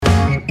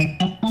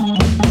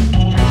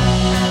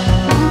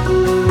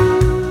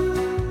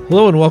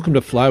Hello and welcome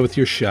to Fly With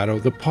Your Shadow,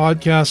 the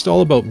podcast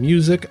all about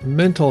music,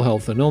 mental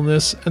health and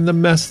illness, and the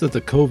mess that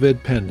the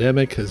COVID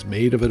pandemic has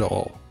made of it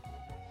all.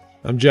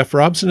 I'm Jeff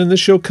Robson, and this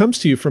show comes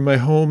to you from my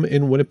home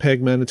in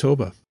Winnipeg,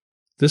 Manitoba.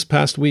 This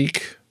past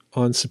week,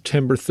 on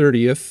September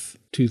 30th,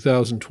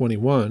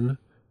 2021,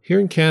 here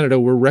in Canada,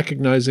 we're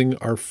recognizing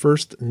our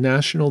first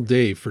National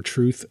Day for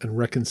Truth and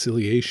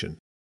Reconciliation.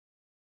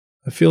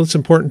 I feel it's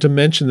important to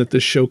mention that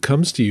this show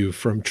comes to you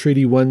from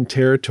Treaty 1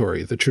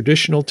 territory, the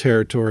traditional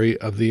territory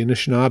of the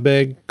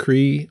Anishinaabe,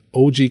 Cree,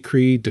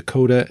 Oji-Cree,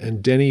 Dakota,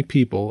 and Dene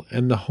people,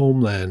 and the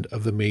homeland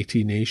of the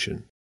Métis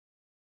Nation.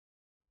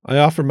 I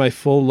offer my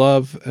full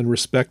love and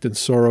respect and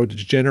sorrow to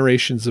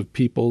generations of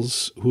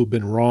peoples who have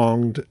been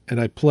wronged, and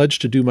I pledge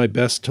to do my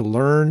best to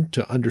learn,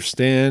 to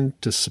understand,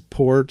 to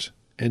support,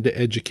 and to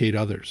educate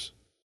others.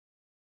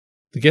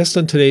 The guest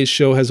on today's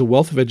show has a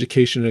wealth of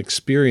education and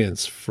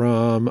experience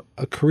from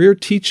a career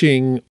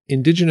teaching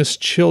Indigenous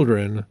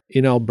children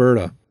in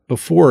Alberta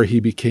before he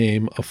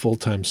became a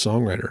full-time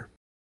songwriter.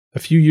 A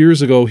few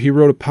years ago, he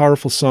wrote a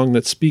powerful song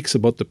that speaks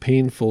about the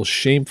painful,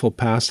 shameful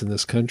past in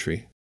this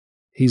country.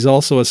 He's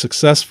also a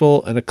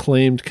successful and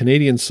acclaimed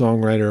Canadian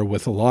songwriter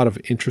with a lot of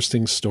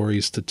interesting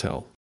stories to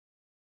tell.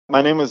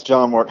 My name is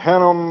John Mort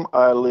Hannum.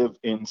 I live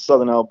in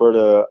southern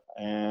Alberta,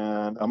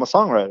 and I'm a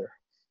songwriter.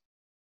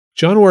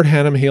 John Ward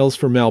Hannum hails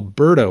from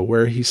Alberta,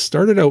 where he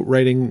started out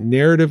writing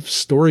narrative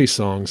story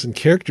songs and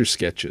character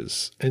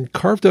sketches, and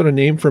carved out a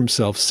name for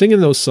himself singing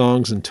those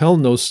songs and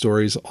telling those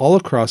stories all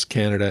across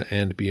Canada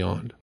and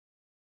beyond.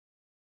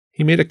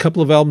 He made a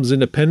couple of albums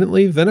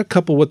independently, then a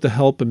couple with the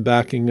help and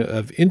backing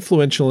of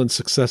influential and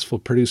successful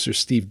producer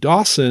Steve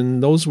Dawson.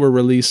 Those were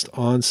released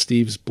on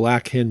Steve's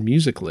Black Hen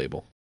music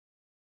label.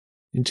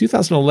 In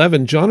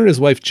 2011, John and his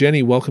wife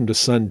Jenny welcomed a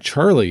son,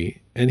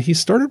 Charlie, and he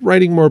started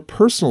writing more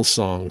personal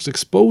songs,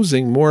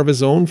 exposing more of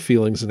his own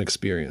feelings and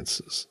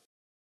experiences.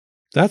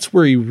 That's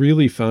where he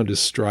really found his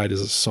stride as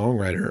a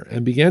songwriter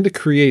and began to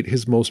create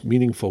his most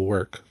meaningful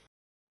work.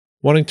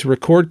 Wanting to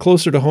record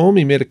closer to home,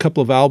 he made a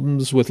couple of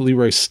albums with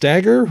Leroy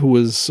Stagger, who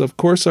was, of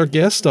course, our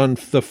guest on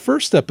the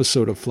first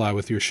episode of Fly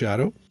With Your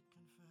Shadow.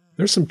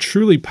 There's some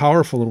truly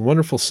powerful and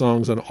wonderful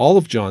songs on all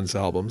of John's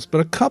albums,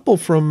 but a couple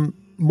from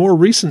more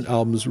recent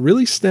albums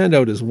really stand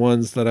out as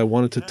ones that I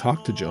wanted to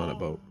talk to John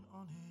about.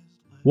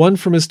 One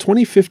from his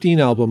 2015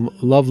 album,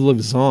 Love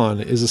Lives On,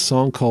 is a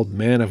song called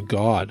Man of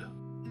God.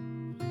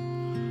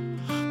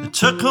 They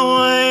took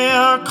away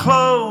our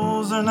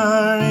clothes and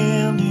our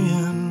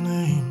Indian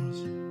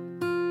names.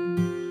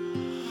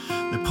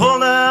 They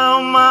pulled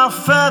out my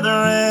feather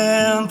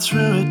and threw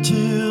it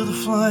to the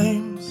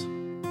flames.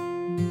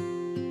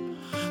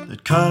 They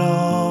cut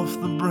off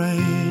the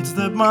braids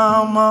that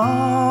my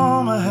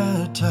mama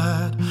had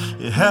tied.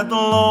 It had the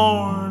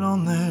Lord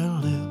on their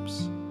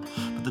lips,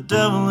 but the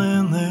devil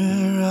in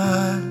their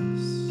eyes.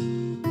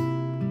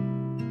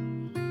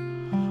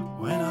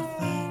 When I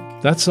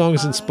think that song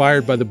is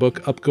inspired by the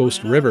book Up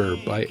Ghost River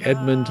by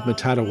Edmund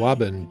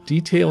Matatawaban,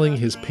 detailing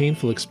his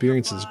painful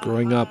experiences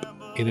growing up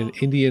in an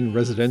Indian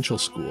residential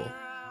school.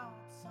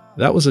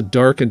 That was a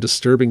dark and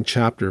disturbing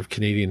chapter of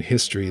Canadian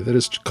history that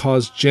has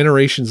caused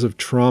generations of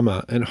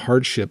trauma and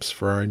hardships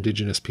for our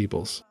Indigenous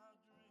peoples.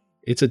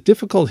 It's a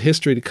difficult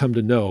history to come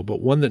to know,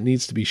 but one that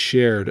needs to be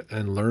shared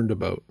and learned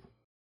about.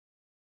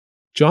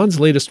 John's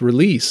latest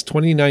release,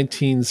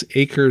 2019's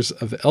Acres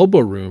of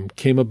Elbow Room,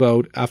 came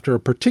about after a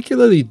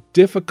particularly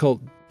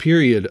difficult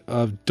period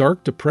of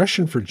dark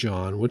depression for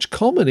John, which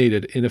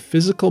culminated in a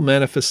physical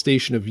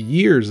manifestation of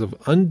years of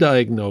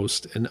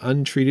undiagnosed and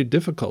untreated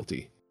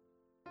difficulty.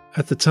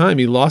 At the time,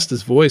 he lost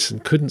his voice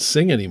and couldn't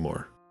sing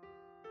anymore.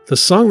 The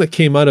song that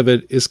came out of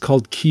it is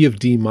called Key of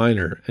D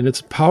Minor, and it's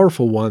a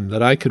powerful one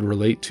that I could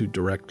relate to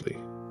directly.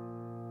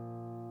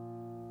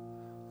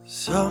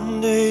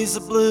 some days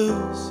the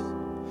blues,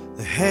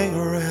 they hang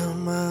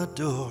around my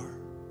door.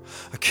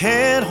 I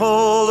can't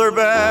hold her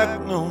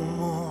back no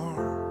more.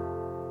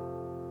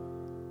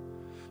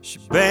 She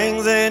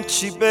bangs and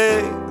she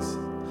begs,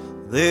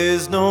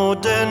 there's no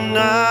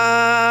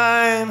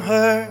denying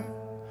her.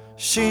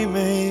 She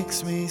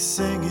makes me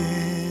sing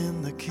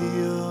in the key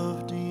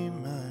of D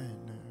minor.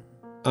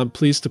 I'm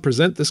pleased to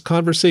present this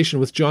conversation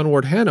with John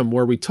Ward Hannum,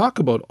 where we talk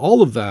about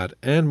all of that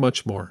and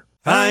much more.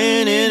 I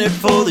ain't in it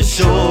for the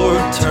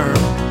short term,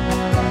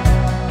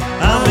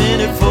 I'm in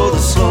it for the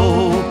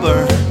slow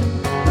burn.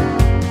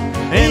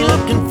 Ain't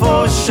looking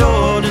for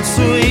short and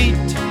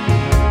sweet,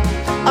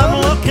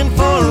 I'm looking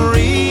for a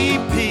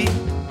repeat.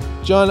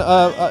 John,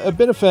 I've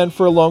been a fan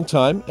for a long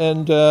time,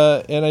 and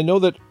I know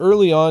that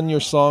early on your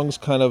songs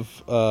kind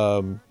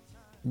of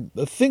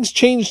things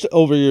changed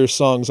over your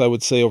songs. I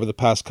would say over the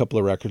past couple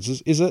of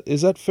records. Is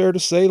that fair to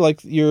say? Like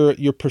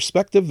your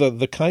perspective,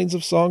 the kinds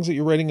of songs that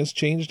you're writing has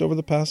changed over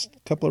the past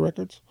couple of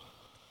records.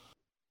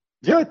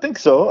 Yeah, I think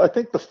so. I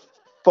think the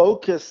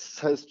focus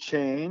has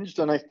changed,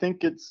 and I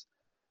think it's.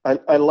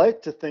 I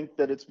like to think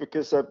that it's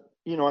because I've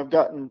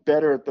gotten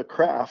better at the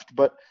craft,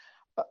 but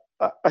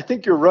I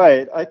think you're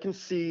right. I can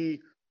see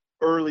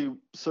early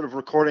sort of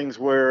recordings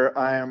where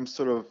I am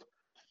sort of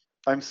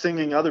I'm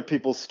singing other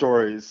people's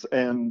stories,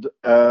 and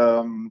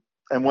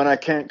when I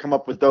can't come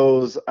up with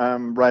those,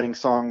 I'm writing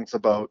songs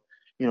about,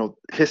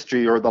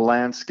 history or the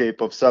landscape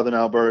of southern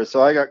Alberta.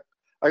 So I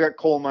got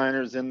coal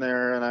miners in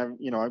there, and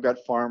I've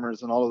got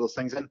farmers and all of those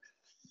things. And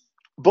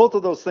both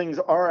of those things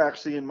are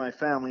actually in my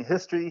family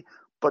history,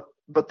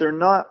 but they're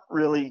not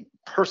really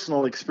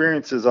personal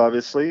experiences,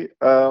 obviously.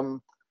 And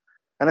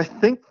I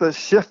think the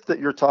shift that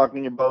you're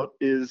talking about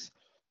is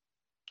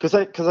because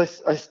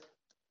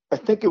I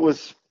think it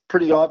was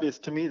pretty obvious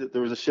to me that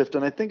there was a shift,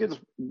 and I think it's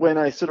when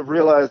I sort of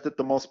realized that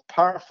the most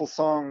powerful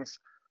songs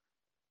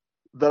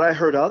that I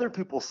heard other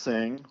people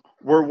sing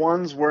were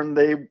ones when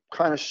they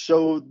kind of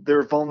showed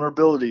their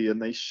vulnerability, and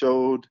they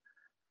showed,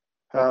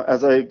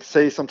 as I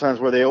say sometimes,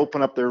 where they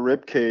open up their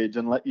rib cage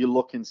and let you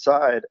look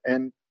inside.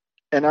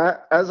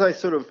 As I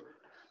sort of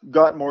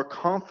got more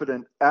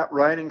confident at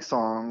writing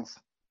songs,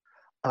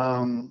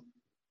 I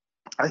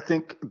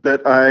think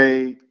that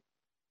I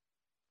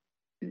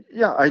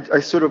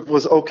sort of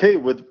was okay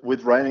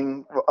with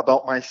writing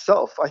about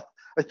myself.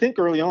 I think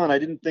early on I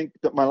didn't think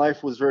that my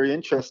life was very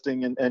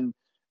interesting, and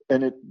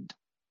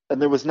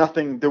there was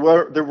nothing, there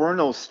were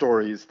no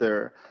stories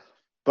there.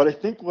 But I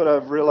think what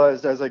I've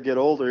realized as I get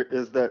older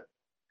is that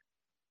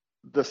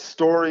the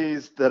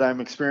stories that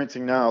I'm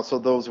experiencing now, so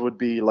those would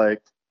be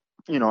like,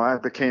 I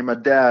became a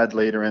dad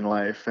later in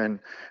life, and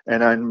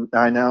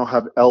I now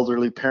have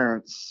elderly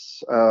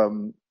parents,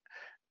 and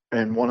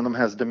one of them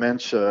has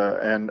dementia,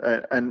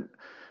 and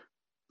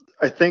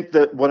I think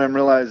that what I'm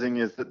realizing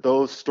is that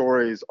those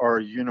stories are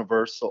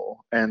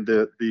universal, and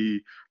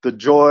the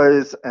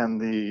joys and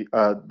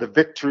the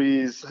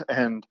victories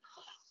and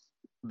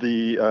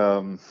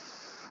the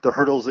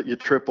hurdles that you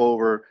trip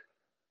over,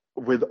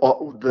 with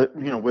all the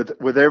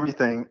with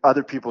everything,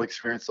 other people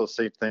experience those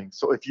same things.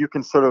 So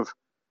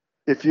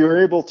if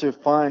you're able to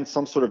find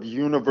some sort of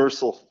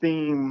universal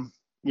theme,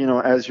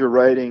 as you're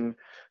writing,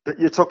 that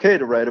it's okay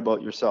to write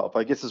about yourself,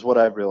 I guess, is what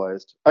I've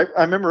realized. I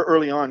remember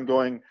early on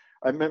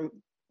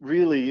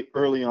really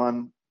early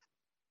on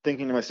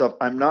thinking to myself,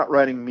 I'm not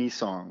writing me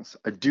songs.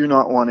 I do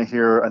not want to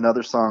hear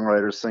another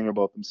songwriter sing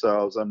about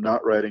themselves. I'm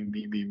not writing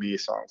me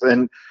songs.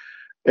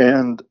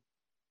 And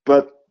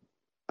but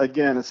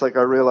again, it's like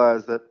I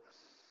realized that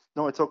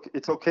no,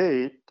 it's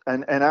okay,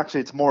 and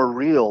actually it's more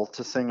real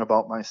to sing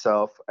about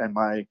myself and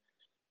my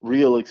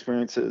real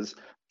experiences,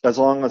 as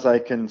long as I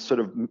can sort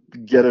of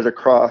get it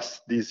across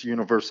these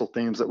universal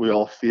themes that we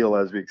all feel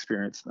as we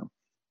experience them.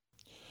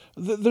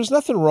 There's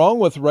nothing wrong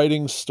with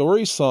writing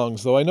story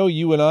songs, though. I know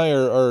you and I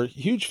are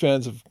huge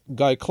fans of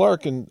Guy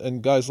Clark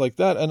and guys like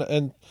that.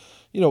 And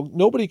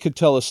nobody could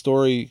tell a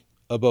story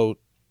about,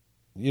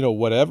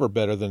 whatever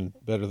better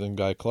than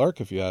Guy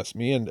Clark, if you ask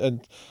me.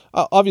 And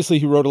obviously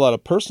he wrote a lot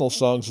of personal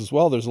songs as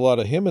well. There's a lot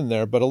of him in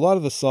there, but a lot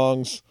of the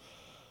songs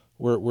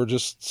were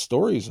just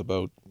stories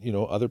about,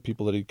 other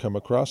people that he'd come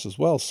across as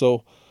well.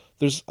 So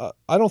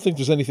I don't think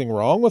there's anything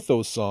wrong with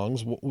those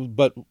songs,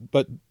 but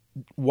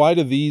why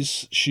do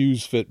these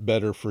shoes fit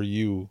better for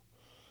you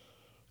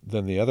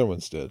than the other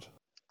ones did?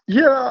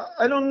 Yeah,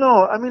 I don't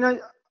know. I mean,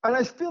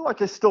 I feel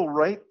like I still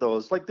write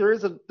those. Like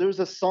there's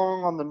a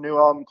song on the new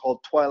album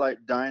called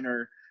Twilight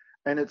Diner,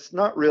 and it's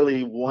not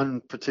really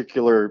one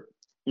particular,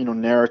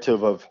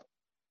 narrative of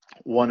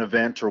one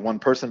event or one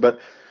person.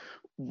 But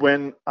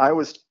when I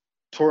was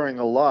touring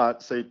a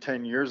lot, say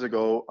 10 years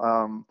ago,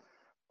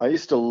 I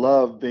used to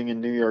love being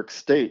in New York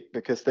State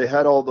because they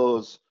had all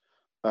those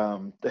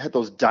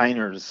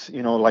diners,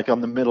 like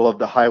on the middle of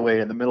the highway,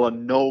 in the middle of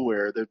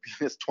nowhere. There'd be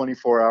this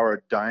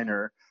 24-hour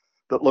diner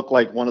that looked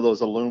like one of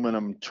those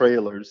aluminum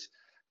trailers.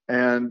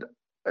 And,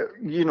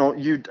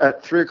 you'd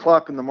at 3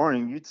 o'clock in the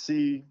morning, you'd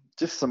see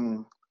just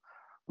some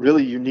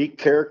really unique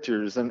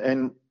characters. So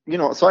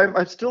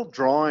I'm still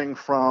drawing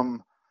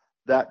from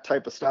that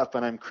type of stuff,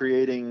 and I'm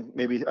creating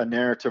maybe a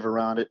narrative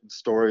around it and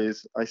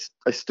stories.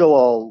 I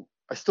still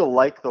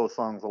like those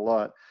songs a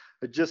lot.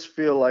 I just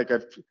feel like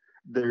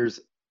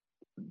there's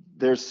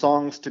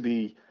songs to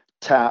be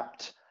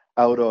tapped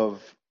out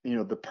of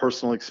the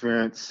personal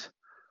experience,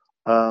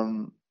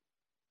 and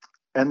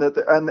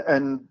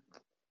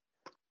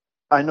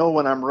I know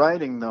when I'm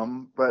writing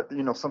them, but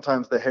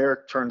sometimes the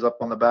hair turns up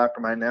on the back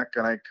of my neck,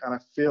 and I kind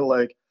of feel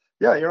like,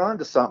 yeah, you're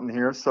onto something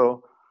here,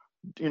 so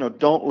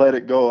don't let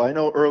it go. I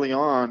know early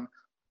on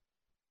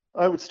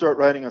I would start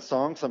writing a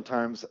song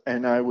sometimes,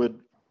 and I would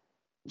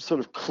sort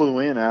of clue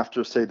in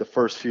after, say, the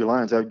first few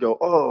lines. I'd go,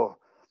 oh,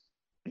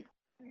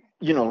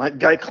 like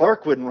Guy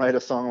Clark wouldn't write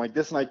a song like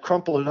this, and I'd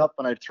crumple it up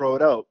and I'd throw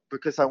it out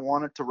because I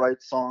wanted to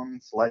write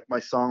songs like my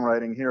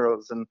songwriting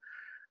heroes.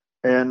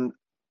 And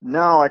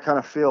now I kind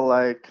of feel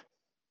like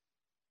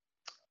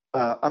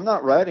I'm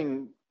not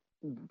writing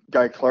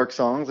Guy Clark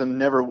songs,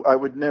 and I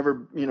would never,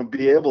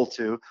 be able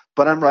to.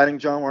 But I'm writing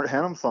John Wart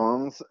Hannam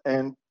songs,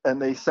 and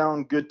they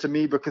sound good to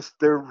me because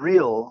they're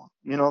real.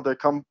 They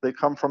come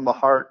from the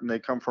heart, and they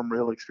come from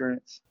real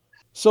experience.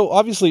 So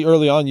obviously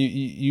early on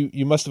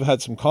you must have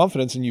had some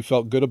confidence and you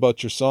felt good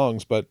about your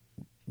songs, but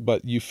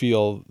you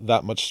feel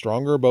that much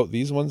stronger about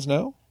these ones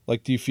now?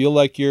 Like, do you feel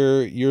like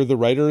you're the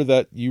writer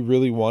that you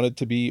really wanted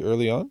to be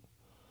early on?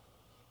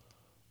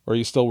 Or are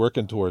you still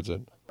working towards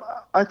it?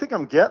 I think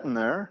I'm getting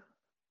there.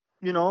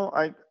 You know,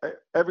 I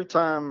every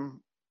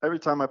time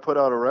I put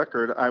out a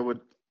record, I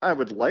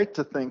would like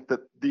to think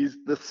that this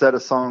set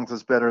of songs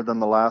is better than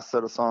the last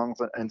set of songs,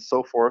 and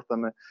so forth,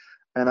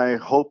 and I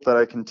hope that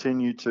I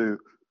continue to,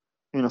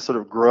 you know, sort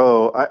of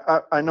grow.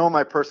 I know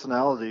my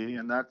personality,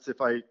 and that's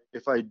if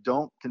I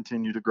don't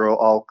continue to grow,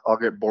 I'll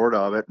get bored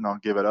of it and I'll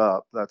give it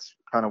up. That's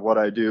kind of what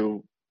I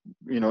do.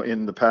 You know,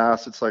 in the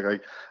past, it's like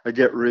I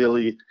get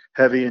really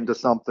heavy into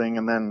something,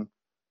 and then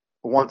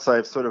once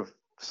I've sort of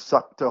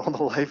sucked all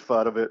the life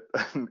out of it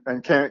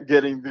and can't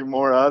get anything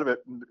more out of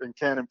it and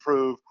can't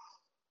improve,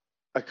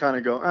 I kind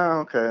of go, oh,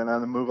 okay, and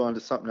then move on to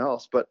something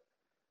else. But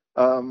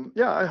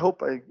yeah, I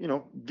hope I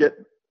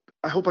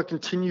hope I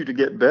continue to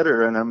get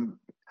better. And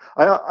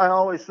I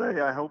always say,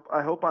 I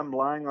hope I'm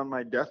lying on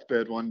my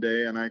deathbed one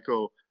day and I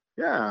go,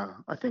 yeah,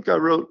 I think I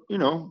wrote, you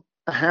know,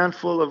 a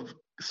handful of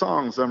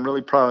songs I'm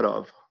really proud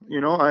of.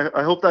 You know,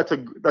 I hope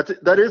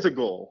that is a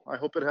goal. I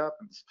hope it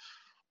happens.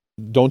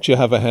 Don't you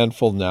have a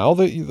handful now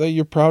that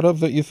you're proud of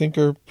that you think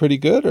are pretty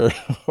good, or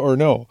or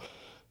no?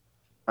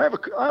 I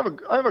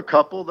have a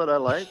couple that I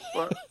like,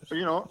 but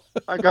you know,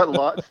 I got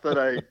lots that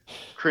I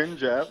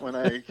cringe at when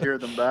I hear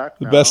them back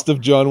The now. best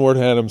of John Ward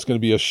Hannam's going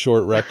to be a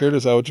short record.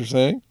 Is that what you're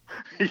saying?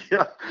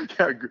 Yeah,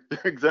 yeah,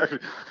 exactly.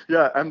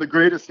 Yeah, and the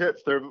greatest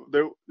hits,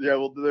 yeah,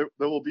 well, there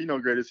will be no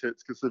greatest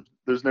hits because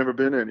there's never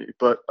been any.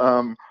 But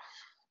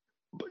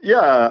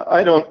yeah,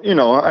 I don't, you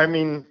know, I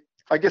mean,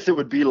 I guess it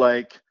would be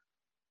like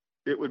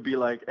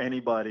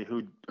anybody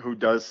who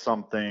does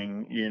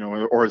something, you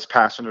know, or is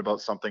passionate about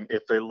something.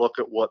 If they look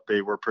at what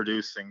they were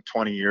producing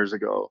 20 years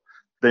ago,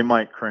 they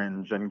might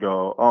cringe and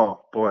go,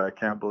 "Oh boy, I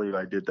can't believe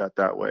I did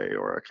that way,"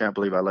 or "I can't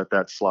believe I let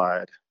that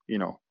slide." You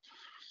know,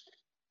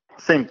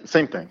 same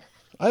thing.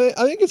 I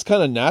think it's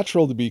kind of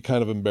natural to be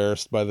kind of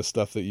embarrassed by the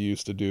stuff that you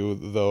used to do,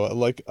 though.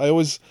 Like I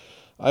always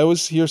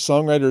hear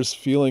songwriters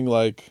feeling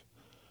like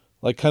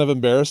kind of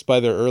embarrassed by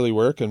their early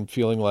work and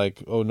feeling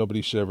like, oh,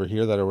 nobody should ever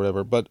hear that or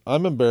whatever. But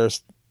I'm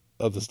embarrassed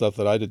of the stuff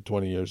that I did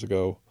 20 years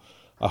ago.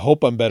 I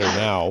hope I'm better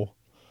now,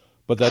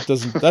 but that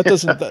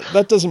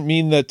doesn't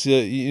mean that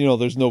you know,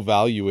 there's no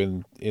value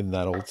in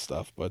that old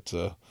stuff. But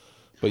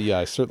yeah,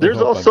 I certainly There's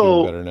hope I'm doing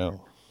also better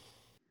now.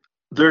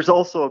 there's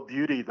also a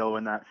beauty though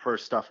in that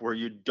first stuff where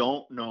you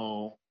don't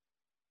know.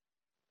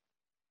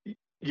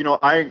 You know,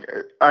 I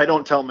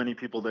don't tell many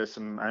people this,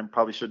 and I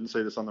probably shouldn't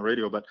say this on the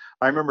radio, but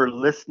I remember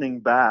listening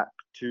back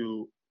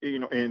to, you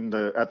know,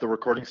 at the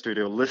recording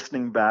studio,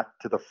 listening back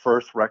to the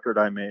first record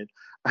I made.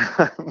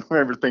 I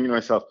remember thinking to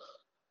myself,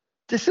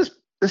 this is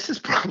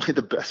probably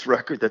the best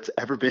record that's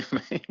ever been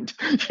made.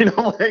 You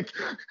know, like,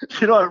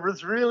 you know, I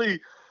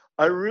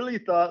really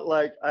thought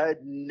like I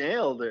had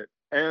nailed it.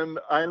 And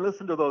I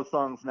listen to those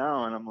songs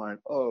now and I'm like,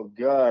 oh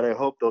God, I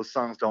hope those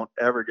songs don't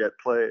ever get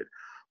played.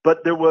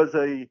 But there was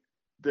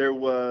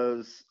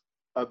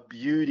a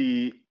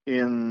beauty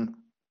in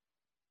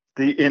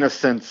the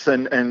innocence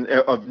and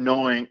of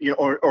knowing, you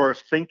know, or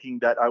thinking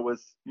that I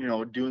was, you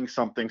know, doing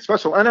something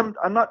special. And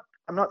I'm not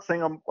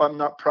saying I'm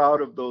not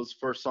proud of those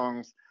first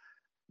songs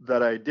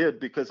that I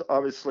did, because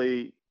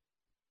obviously,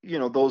 you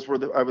know, those were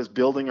I was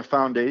building a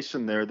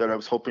foundation there that I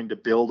was hoping to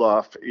build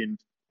off in,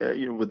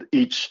 you know, with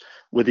each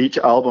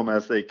album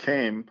as they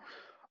came.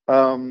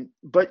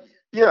 But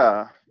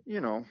yeah,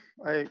 you know,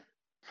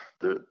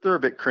 they're a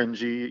bit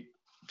cringy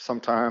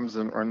sometimes,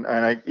 and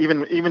I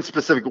even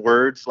specific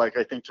words, like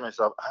I think to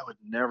myself, I would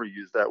never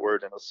use that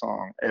word in a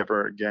song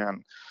ever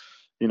again.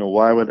 You know,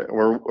 why would,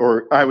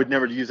 or I would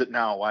never use it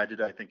now. Why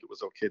did I think it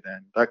was okay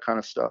then? That kind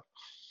of stuff.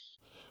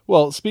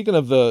 Well, speaking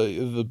of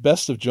the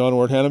best of John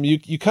Ward Hannam,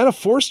 you kind of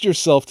forced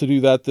yourself to do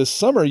that this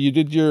summer. You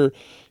did your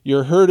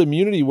herd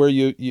immunity, where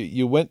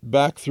you went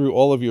back through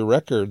all of your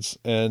records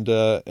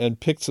and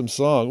picked some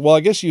songs. Well, I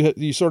guess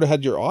you sort of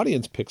had your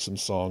audience pick some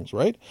songs,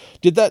 right?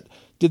 Did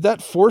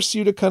that force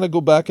you to kind of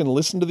go back and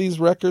listen to these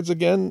records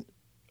again,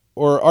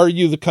 or are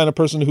you the kind of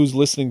person who's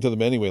listening to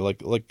them anyway?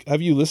 Like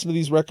have you listened to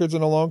these records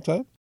in a long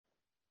time?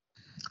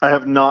 I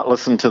have not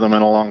listened to them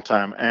in a long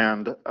time,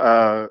 and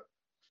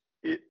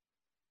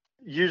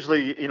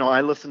usually, you know,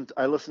 I listen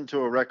to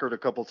a record a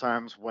couple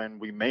times when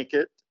we make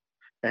it,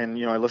 and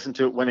you know, I listen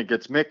to it when it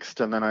gets mixed,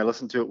 and then I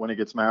listen to it when it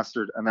gets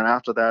mastered, and then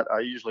after that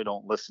I usually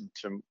don't listen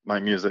to my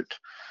music.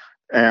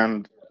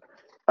 And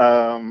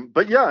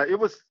but yeah, it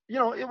was, you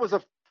know, it was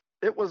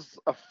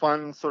a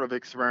fun sort of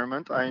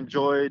experiment. I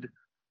enjoyed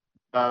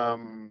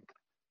looking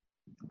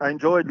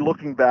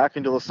back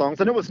into the songs,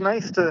 and it was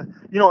nice to,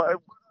 you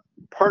know,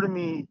 part of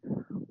me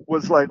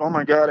was like, oh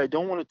my God, I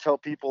don't want to tell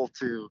people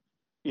to,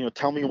 you know,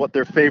 tell me what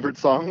their favorite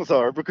songs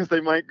are, because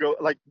they might go,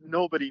 like,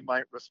 nobody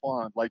might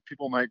respond. Like,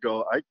 people might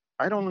go,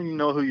 I don't even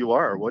know who you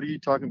are. What are you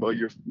talking about?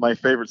 My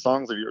favorite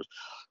songs of yours.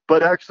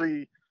 But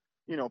actually,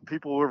 you know,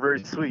 people were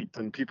very sweet,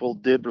 and people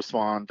did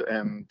respond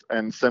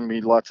and send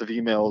me lots of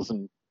emails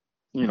and,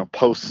 you know,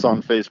 posts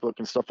on Facebook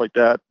and stuff like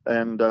that.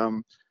 And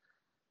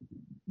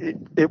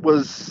it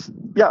was,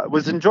 yeah, it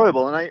was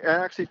enjoyable. And I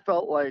actually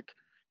felt like,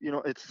 you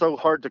know, it's so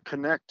hard to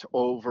connect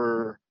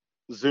over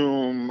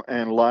Zoom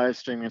and live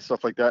streaming and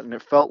stuff like that. And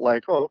it felt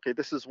like, oh, okay,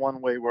 this is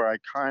one way where I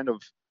kind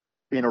of,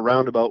 in a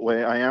roundabout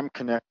way, I am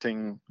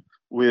connecting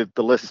with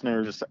the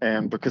listeners,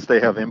 and because they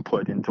have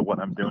input into what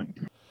I'm doing.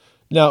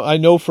 Now, I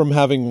know from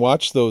having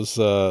watched those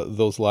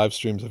live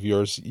streams of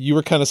yours, you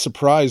were kind of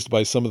surprised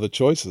by some of the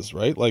choices,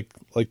 right? Like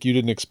you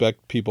didn't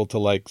expect people to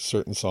like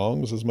certain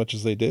songs as much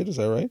as they did. Is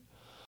that right?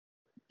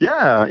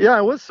 Yeah,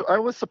 I was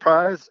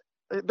surprised.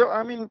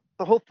 I mean,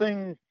 the whole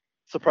thing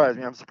surprised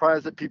me. I'm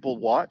surprised that people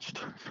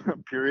watched.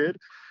 Period.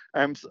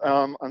 I'm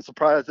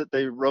surprised that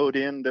they wrote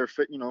in their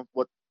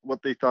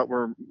what they thought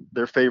were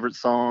their favorite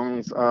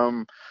songs.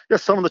 Yeah,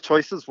 some of the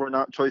choices were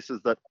not choices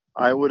that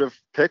I would have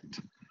picked.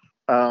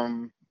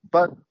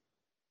 But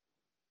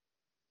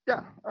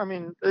yeah, I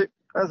mean,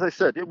 as I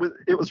said, it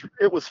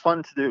was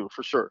fun to do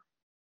for sure.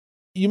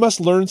 You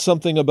must learn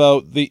something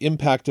about the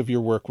impact of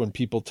your work when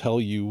people tell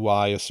you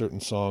why a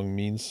certain song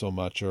means so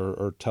much,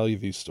 or tell you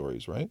these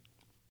stories, right?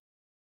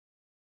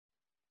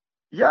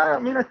 Yeah, I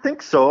mean, I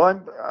think so.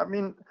 I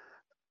mean,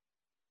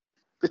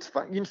 it's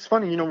fun. It's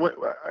funny,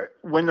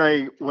 when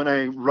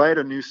I write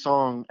a new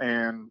song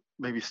and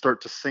maybe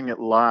start to sing it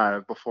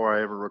live before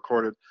I ever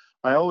record it,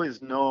 I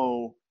always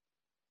know.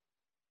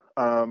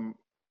 Um,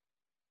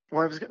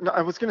 well,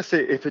 I was gonna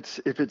say if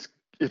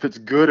it's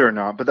good or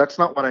not, but that's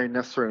not what I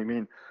necessarily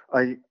mean.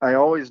 I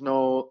always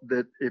know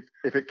that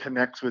if it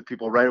connects with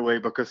people right away,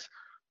 because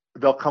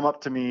they'll come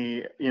up to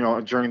me,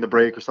 during the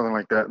break or something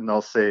like that, and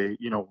they'll say,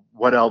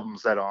 what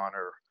album's that on,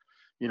 or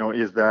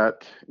is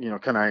that,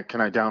 can I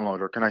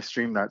download, or can I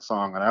stream that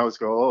song? And I always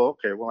go, oh,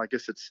 okay, well, I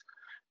guess it's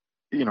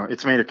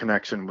made a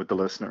connection with the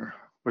listener,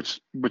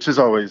 which is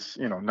always,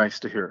 nice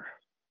to hear.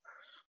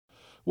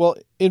 Well,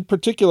 in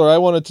particular, I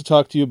wanted to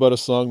talk to you about a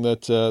song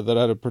that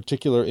had a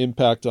particular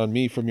impact on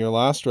me from your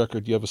last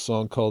record. You have a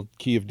song called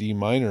 "Key of D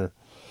Minor,"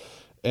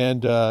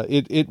 and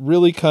it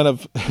really kind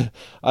of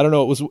I don't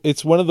know,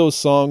 it's one of those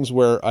songs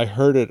where I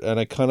heard it and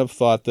I kind of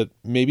thought that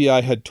maybe I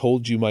had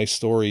told you my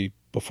story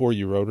before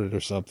you wrote it or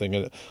something,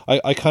 and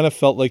I kind of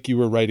felt like you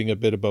were writing a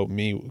bit about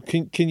me.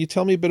 Can you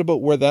tell me a bit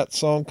about where that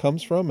song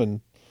comes from?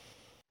 And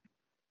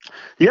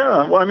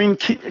Yeah, well, I mean,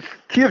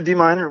 Key of D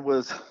Minor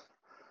was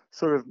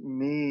sort of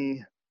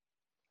me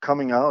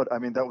coming out. I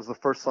mean, that was the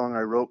first song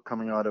I wrote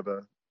coming out of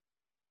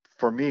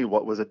for me,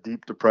 what was a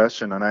deep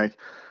depression. And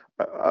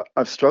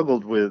I've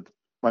struggled with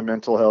my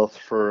mental health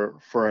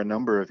for a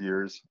number of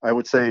years. I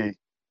would say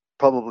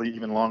probably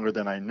even longer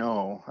than I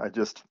know.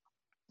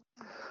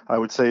 I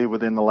would say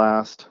within the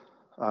last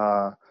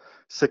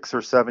 6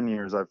 or 7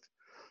 years, I've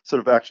sort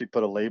of actually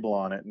put a label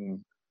on it,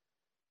 and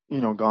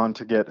gone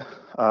to get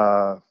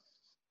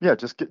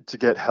to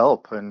get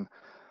help. And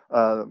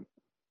uh,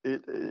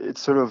 it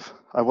sort of,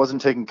 I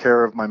wasn't taking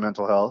care of my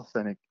mental health,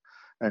 and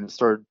it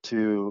started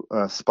to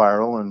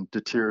spiral and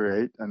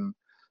deteriorate. And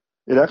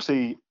it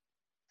actually,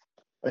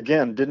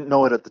 again, didn't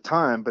know it at the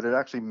time, but it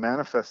actually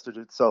manifested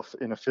itself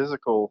in a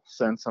physical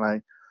sense. And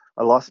I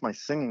lost my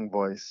singing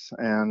voice.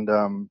 And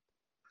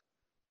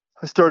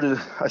I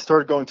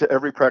started going to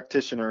every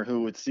practitioner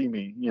who would see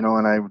me,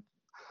 and I would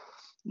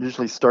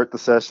usually start the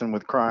session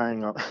with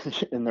crying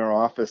in their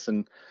office,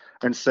 and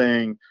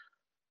saying,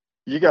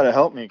 you got to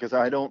help me, because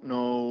I don't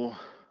know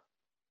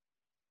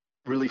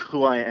really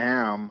who I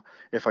am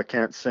if I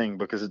can't sing,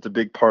 because it's a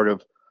big part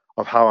of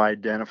how I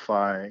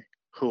identify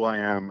who I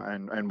am,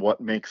 and what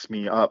makes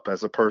me up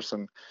as a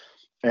person.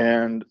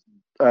 And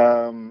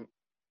um,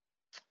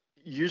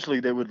 usually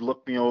they would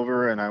look me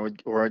over, and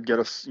I'd get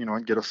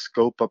I'd get a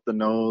scope up the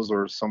nose,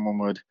 or someone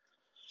would,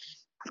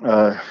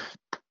 uh,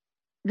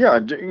 yeah,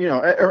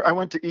 I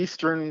went to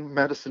Eastern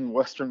medicine,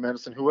 Western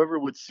medicine, whoever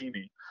would see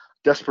me,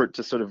 desperate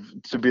to sort of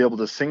to be able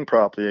to sing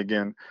properly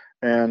again.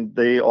 And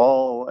they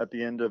all, at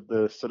the end of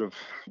the sort of,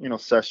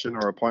 session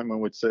or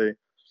appointment, would say,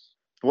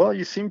 well,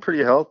 you seem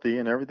pretty healthy,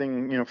 and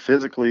everything,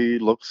 physically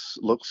looks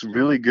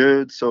really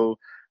good. So,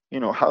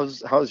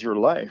 how's your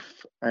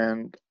life?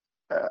 And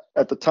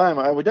at the time,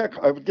 I would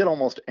get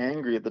almost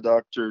angry at the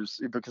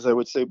doctors, because I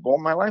would say, well,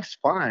 my life's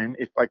fine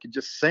if I could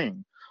just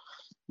sing,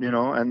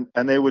 and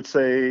they would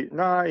say,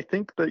 no, I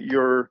think that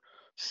your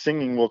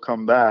singing will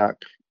come back,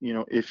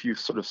 if you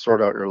sort of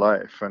sort out your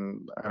life.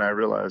 And I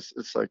realized,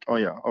 it's like, oh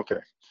yeah, okay,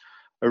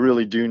 I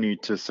really do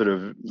need to sort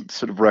of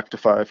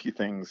rectify a few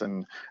things,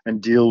 and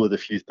deal with a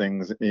few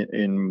things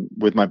in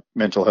with my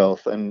mental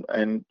health.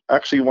 And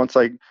actually, once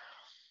I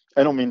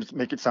don't mean to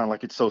make it sound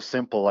like it's so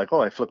simple, like,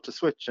 oh, I flipped a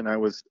switch and I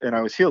was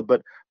healed.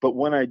 But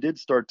when I did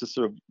start to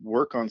sort of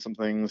work on some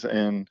things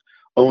and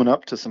own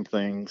up to some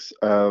things,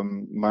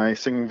 my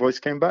singing voice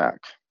came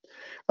back.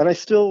 And I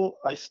still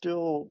have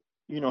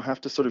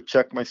to sort of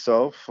check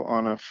myself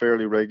on a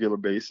fairly regular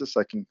basis.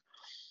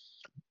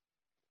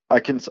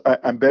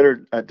 I'm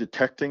better at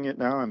detecting it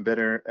now. I'm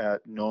better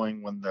at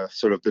knowing when the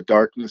sort of the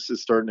darkness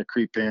is starting to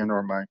creep in,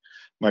 or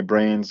my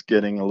brain's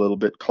getting a little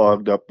bit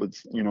clogged up with,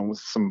 with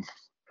some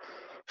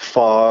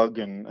fog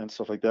and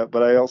stuff like that.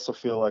 But I also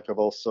feel like I've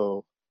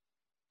also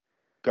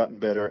gotten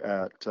better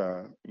at,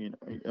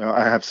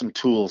 I have some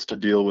tools to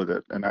deal with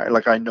it. And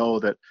I know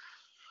that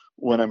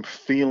when I'm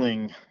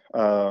feeling,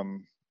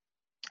 um,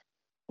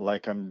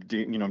 like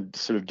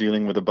sort of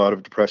dealing with a bout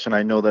of depression.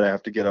 I know that I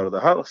have to get out of the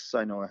house.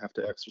 I know I have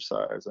to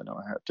exercise. I know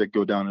I have to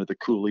go down to the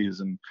coulees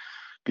and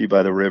be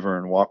by the river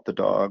and walk the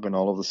dog and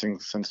all of those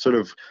things, and sort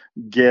of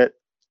get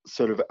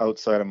sort of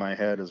outside of my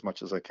head as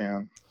much as I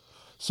can.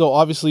 So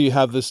obviously you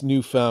have this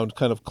newfound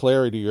kind of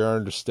clarity or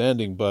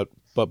understanding, but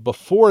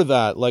before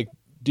that, like,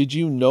 did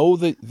you know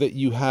that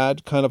you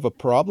had kind of a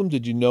problem?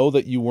 Did you know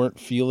that you weren't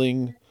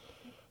feeling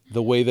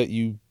the way that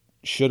you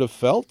should have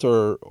felt,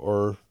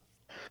 or?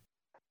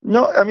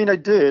 No, I mean, I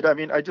did. I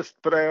mean,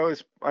 but I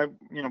always,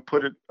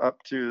 put it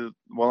up to,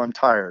 well, I'm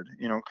tired,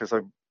 because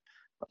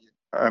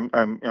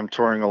I'm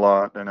touring a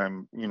lot, and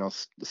I'm,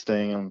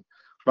 staying in,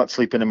 not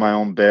sleeping in my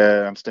own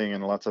bed. I'm staying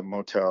in lots of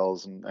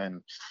motels,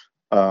 and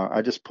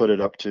I just put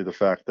it up to the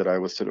fact that I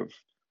was sort of,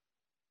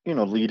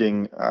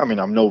 leading. I mean,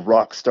 I'm no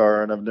rock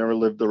star, and I've never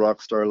lived the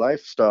rock star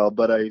lifestyle,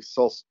 but I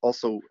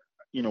also,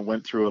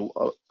 went through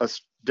a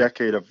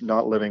decade of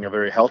not living a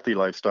very healthy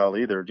lifestyle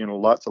either.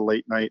 Lots of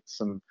late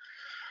nights and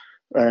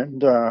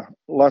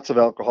lots of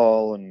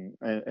alcohol and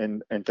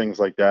things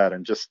like that,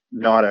 and just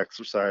not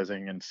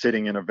exercising and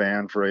sitting in a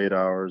van for 8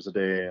 hours a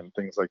day and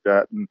things like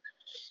that.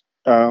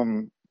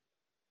 And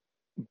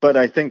but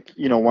I think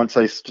once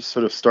I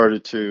sort of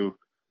started to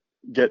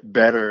get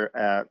better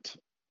at,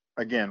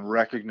 again,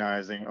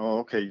 recognizing, oh,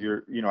 okay,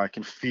 I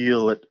can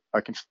feel it.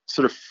 I can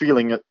sort of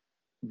feeling it,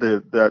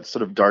 that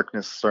sort of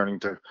darkness starting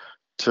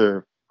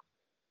to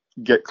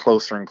get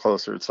closer and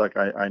closer. It's like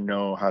I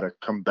know how to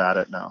combat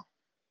it now.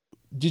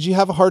 Did you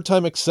have a hard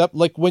time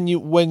like when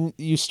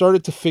you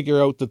started to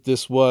figure out that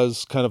this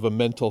was kind of a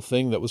mental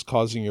thing that was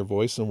causing your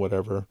voice and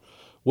whatever?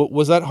 What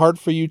was that hard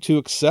for you to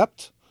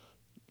accept,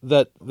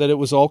 that it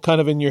was all kind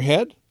of in your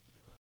head?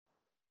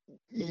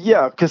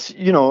 Yeah, because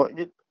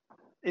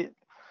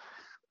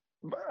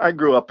I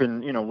grew up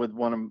in with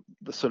one of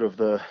the sort of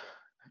the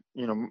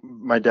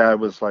my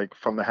dad was like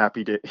from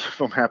Happy Days,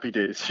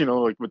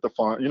 like with the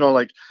font,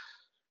 like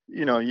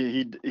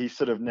he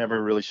sort of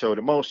never really showed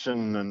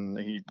emotion, and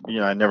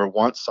I never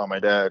once saw my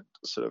dad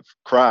sort of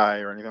cry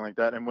or anything like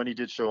that. And when he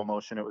did show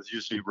emotion, it was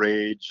usually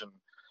rage, and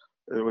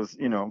it was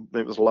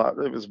it was a lot.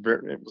 It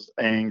was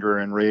anger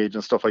and rage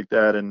and stuff like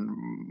that. And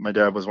my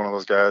dad was one of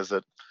those guys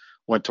that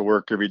went to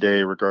work every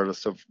day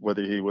regardless of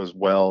whether he was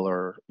well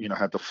or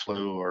had the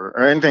flu or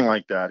anything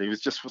like that. He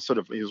was just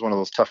he was one of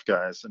those tough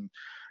guys.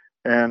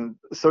 And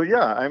so,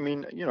 yeah, I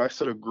mean, I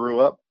sort of grew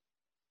up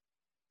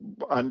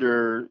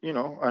under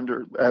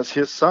as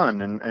his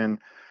son,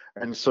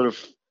 and sort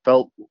of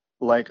felt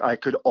like I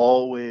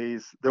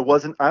always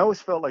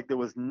felt like there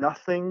was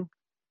nothing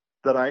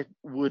that I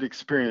would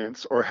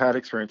experience or had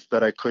experienced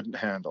that I couldn't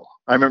handle.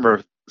 I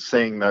remember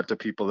saying that to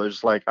people. They're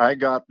just like, I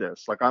got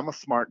this. Like, I'm a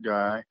smart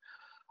guy.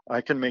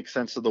 I can make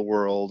sense of the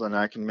world, and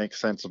I can make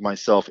sense of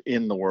myself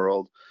in the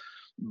world.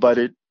 But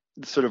it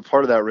sort of,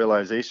 part of that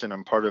realization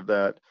and part of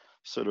that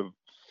sort of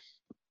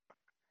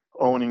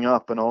owning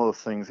up and all those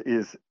things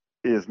is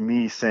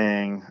me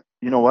saying,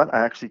 you know what,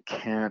 I actually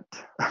can't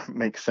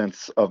make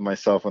sense of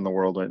myself in the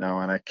world right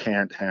now, and I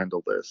can't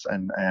handle this.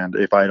 And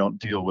if I don't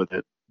deal with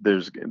it,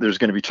 there's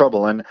going to be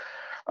trouble. And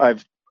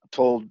I've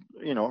told,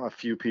 a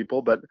few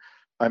people, but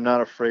I'm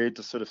not afraid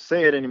to sort of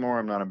say it anymore.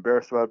 I'm not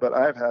embarrassed about it, but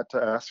I've had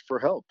to ask for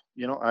help.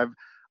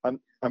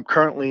 I'm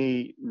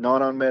currently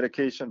not on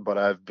medication, but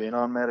I've been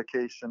on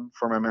medication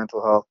for my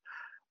mental health.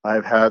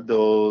 I've had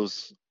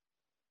those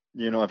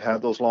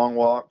long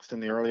walks in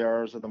the early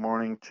hours of the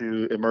morning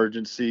to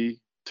emergency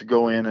to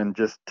go in and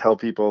just tell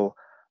people,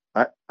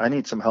 I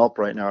need some help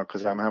right now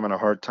because I'm having a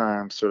hard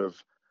time sort of,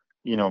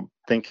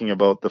 thinking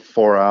about the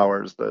 4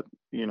 hours that,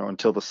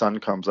 until the sun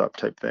comes up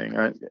type thing.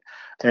 I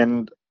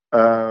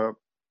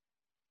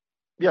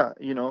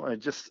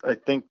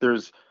think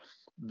there's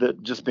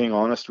that, just being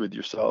honest with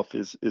yourself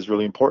is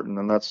really important.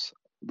 And that's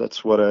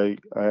what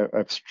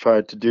I've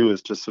tried to do,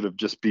 is just sort of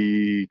just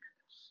be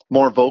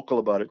more vocal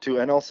about it too,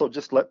 and also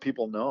just let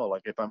people know,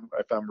 like, if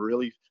I'm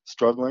really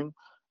struggling,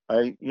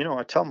 I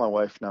tell my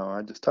wife now.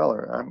 I just tell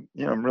her I'm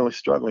really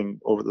struggling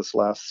over this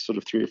last sort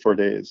of 3 or 4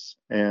 days,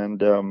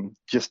 and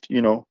just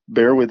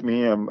bear with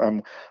me.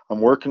 I'm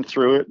working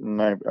through it,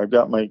 and I've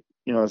got my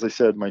as I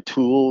said, my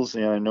tools,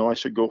 and I know I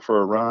should go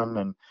for a run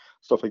and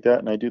stuff like that,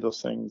 and I do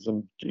those things,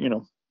 and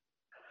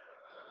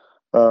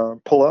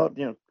pull out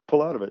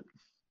of it,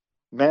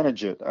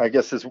 manage it, I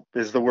guess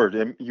is the word.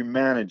 And you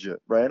manage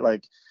it, right?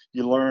 Like,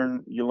 you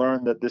learn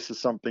that this is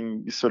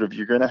something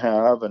you're going to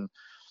have. And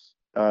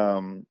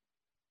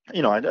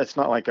it's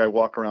not like I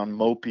walk around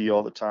mopey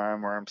all the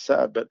time or I'm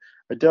sad, but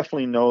I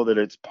definitely know that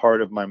it's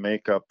part of my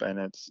makeup, and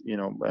it's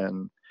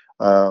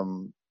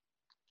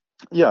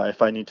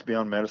if I need to be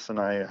on medicine,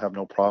 I have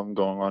no problem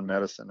going on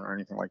medicine or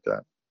anything like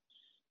that.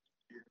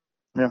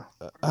 Yeah.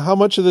 How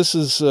much of this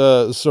is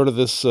sort of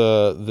this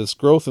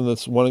growth and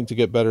this wanting to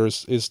get better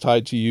is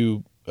tied to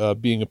you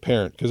being a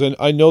parent? Because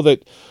I know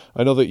that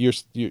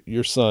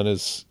your son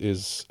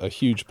is a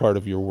huge part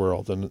of your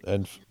world,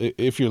 and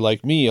if you're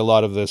like me, a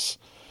lot of this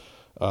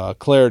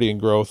clarity and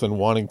growth and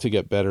wanting to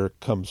get better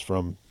comes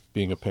from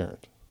being a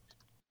parent.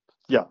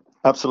 Yeah,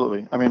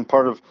 absolutely. I mean,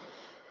 part of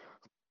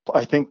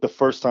I think the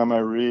first time I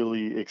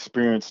really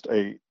experienced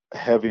a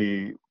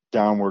heavy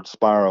downward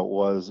spiral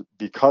was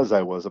because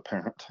I was a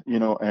parent,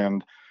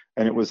 and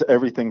it was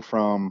everything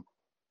from,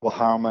 well,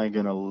 how am I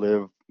going to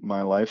live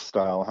my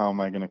lifestyle? How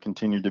am I going to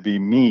continue to be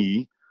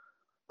me,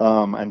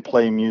 and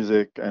play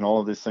music and all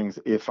of these things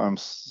if I'm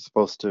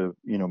supposed to,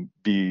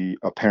 be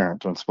a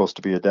parent, I'm supposed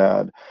to be a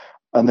dad.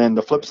 And then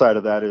the flip side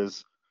of that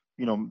is,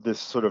 this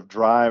sort of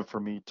drive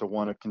for me to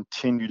want to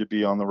continue to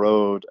be on the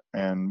road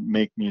and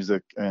make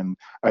music, and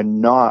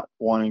not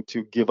wanting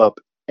to give up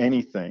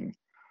anything,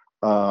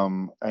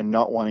 and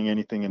not wanting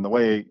anything in the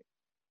way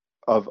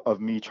of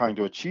me trying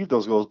to achieve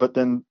those goals. But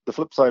then the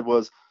flip side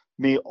was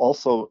me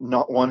also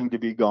not wanting to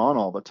be gone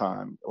all the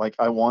time. Like,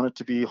 I wanted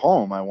to be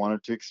home. I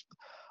wanted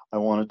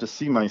to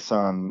see my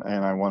son,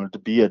 and I wanted to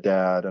be a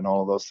dad and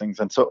all of those things.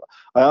 And so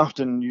I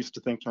often used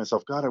to think to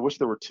myself, God, I wish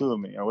there were two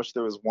of me. I wish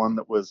there was one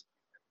that was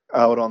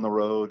out on the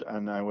road,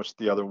 and I wish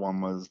the other one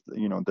was,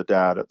 the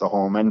dad at the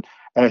home. And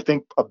I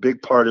think a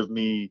big part of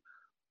me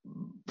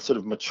sort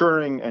of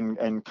maturing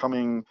and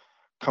coming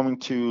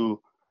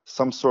to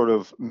some sort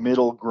of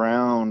middle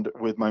ground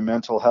with my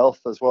mental health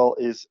as well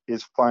is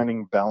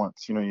finding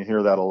balance. You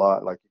hear that a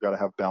lot, like, you got to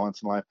have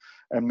balance in life.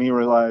 And me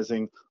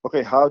realizing,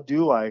 okay, how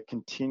do I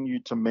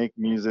continue to make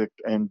music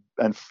and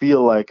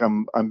feel like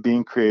I'm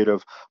being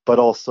creative, but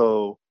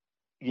also,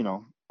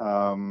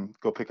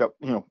 go pick up,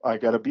 I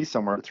got to be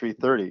somewhere at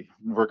 3:30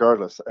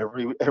 regardless.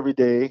 Every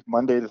day,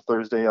 Monday to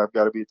Thursday, I've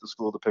got to be at the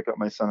school to pick up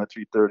my son at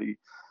 3:30.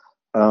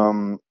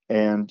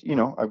 And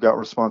I've got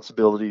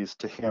responsibilities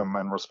to him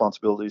and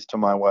responsibilities to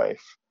my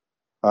wife.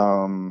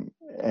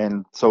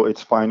 And so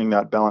it's finding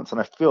that balance,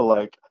 and I feel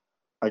like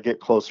I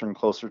get closer and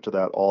closer to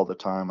that all the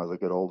time as I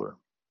get older.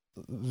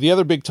 The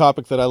other big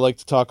topic that I like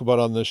to talk about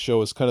on this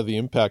show is kind of the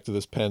impact of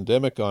this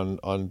pandemic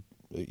on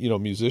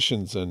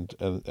musicians and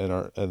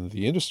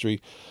the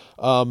industry.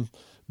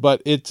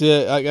 But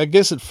I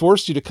guess it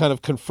forced you to kind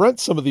of confront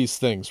some of these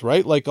things,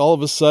 right? Like, all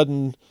of a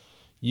sudden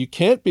you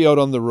can't be out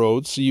on the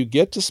road, so you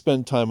get to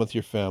spend time with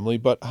your family,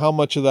 but how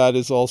much of that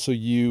is also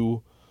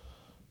you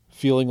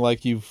feeling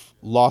like you've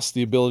lost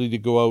the ability to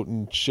go out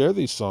and share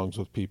these songs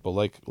with people?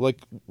 Like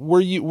were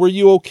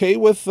you okay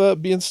with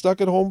being stuck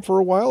at home for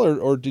a while,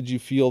 or did you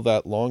feel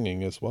that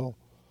longing as well?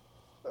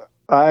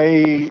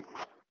 I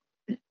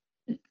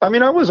I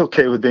mean, I was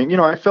okay with being,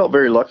 I felt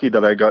very lucky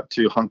that I got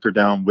to hunker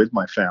down with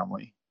my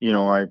family.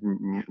 My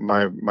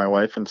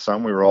wife and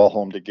son, we were all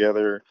home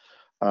together.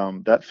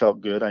 That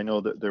felt good. I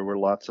know that there were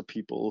lots of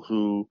people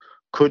who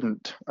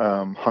couldn't,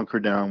 hunker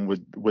down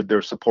with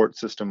their support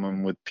system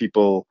and with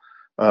people,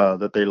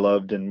 that they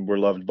loved and were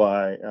loved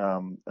by.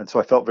 And so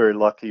I felt very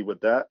lucky with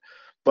that.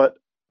 But,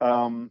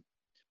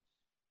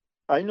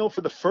 I know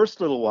for the first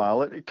little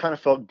while, it kind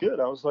of felt good.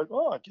 I was like,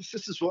 oh, I guess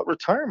this is what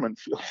retirement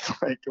feels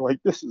like. Like,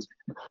 this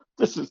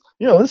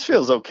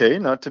feels okay,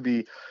 not to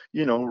be,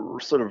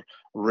 sort of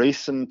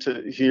racing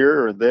to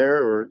here or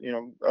there, or,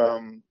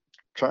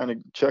 trying to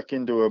check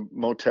into a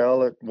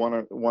motel at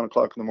 1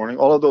 o'clock in the morning,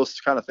 all of those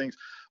kind of things.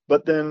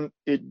 But then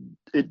it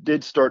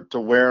did start to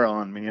wear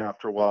on me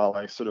after a while.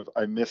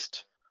 I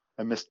missed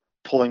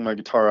pulling my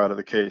guitar out of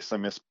the case. I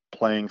missed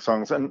playing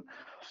songs, and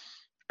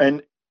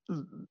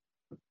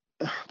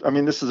I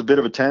mean, this is a bit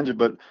of a tangent,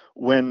 but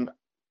when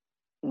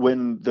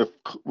when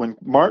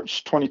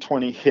March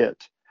 2020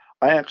 hit,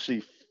 I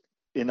actually,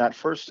 in that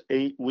first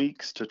 8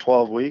 weeks to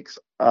 12 weeks,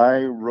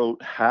 I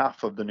wrote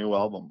half of the new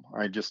album.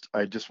 I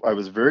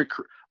was very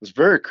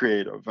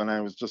creative, and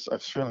I was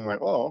feeling like,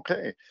 oh,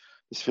 okay,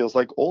 this feels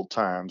like old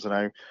times.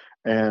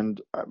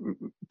 And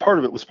part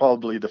of it was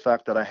probably the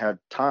fact that I had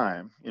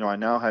time. I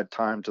now had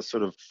time to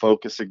sort of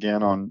focus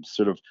again on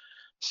sort of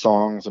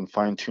songs and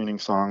fine tuning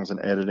songs and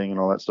editing and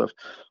all that stuff.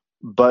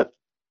 But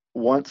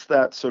once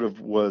that sort of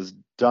was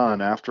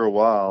done, after a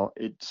while,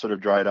 it sort of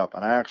dried up,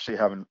 and I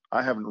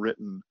haven't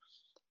written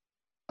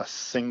a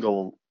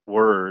single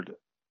word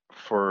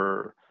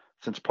for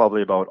since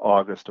probably about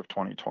August of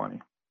 2020.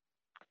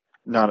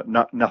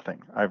 Not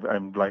nothing.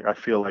 I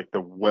feel like the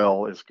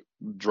well is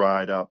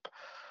dried up.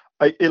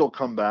 It'll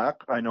come back.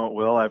 I know it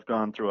will. I've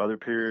gone through other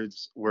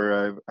periods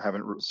where I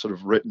haven't sort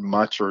of written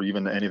much or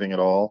even anything at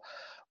all.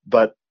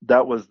 But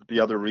that was the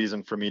other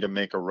reason for me to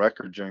make a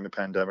record during the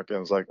pandemic. I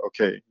was like,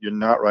 okay, you're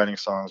not writing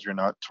songs, you're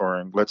not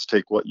touring. Let's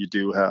take what you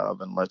do have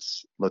and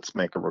let's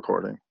make a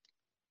recording.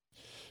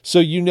 So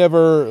you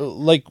never,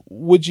 like,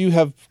 would you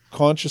have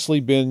consciously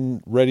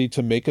been ready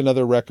to make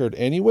another record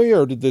anyway,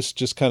 or did this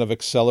just kind of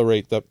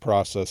accelerate that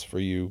process for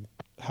you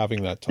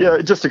having that time? Yeah,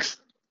 it just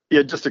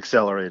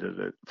accelerated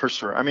it for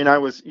sure. I mean, I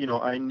was,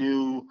 I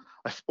knew,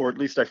 or at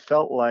least I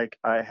felt like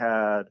I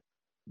had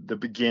the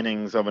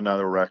beginnings of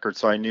another record.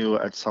 So I knew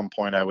at some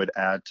point I would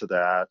add to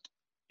that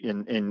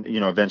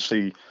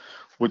eventually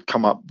would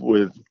come up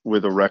with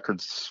a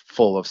record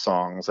full of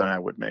songs, and I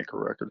would make a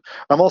record.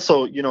 I'm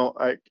also,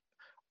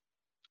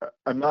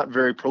 I'm not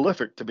very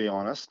prolific, to be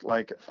honest.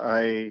 Like,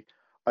 I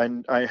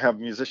have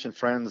musician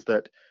friends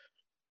that,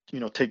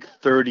 take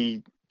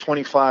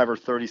 25 or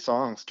 30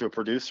 songs to a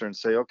producer and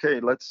say, okay,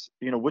 let's,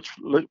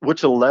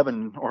 which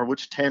 11 or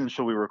which 10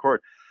 shall we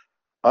record?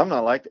 I'm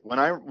not like it. When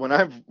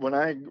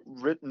I've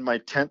written my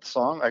 10th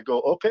song, I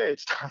go, okay,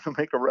 it's time to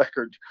make a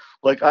record.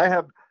 Like I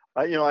have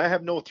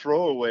no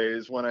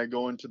throwaways when I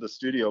go into the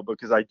studio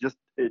because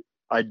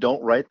I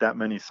don't write that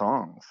many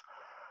songs.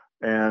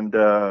 And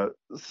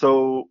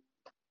so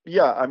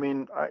yeah, I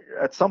mean,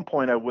 at some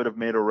point I would have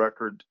made a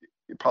record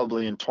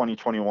probably in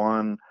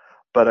 2021,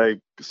 but I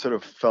sort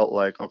of felt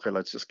like, okay,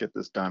 let's just get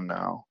this done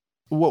now.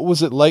 What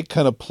was it like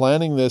kind of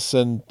planning this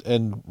and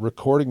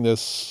recording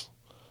this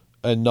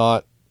and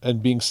not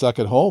and being stuck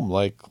at home?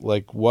 Like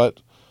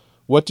what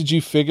did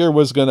you figure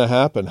was going to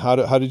happen? How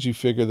did you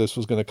figure this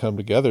was going to come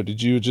together?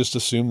 Did you just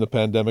assume the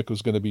pandemic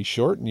was going to be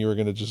short and you were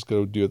going to just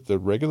go do it the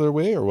regular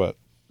way, or what?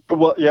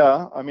 Well,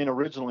 yeah, I mean,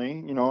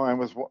 originally, I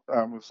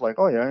was like,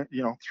 oh yeah,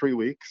 3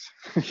 weeks,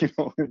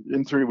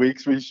 in 3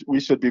 weeks we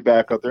should be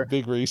back out there.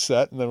 Big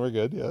reset and then we're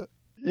good. Yeah.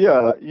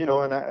 Yeah,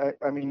 and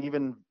I mean,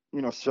 even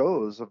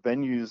shows of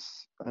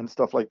venues and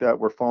stuff like that.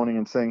 We're phoning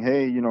and saying,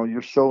 hey,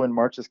 your show in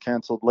March is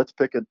canceled. Let's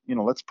pick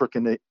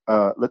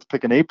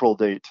an April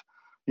date.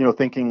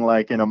 Thinking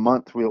like in a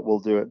month we'll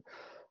do it.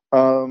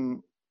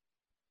 Um,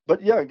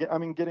 but yeah, I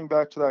mean, getting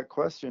back to that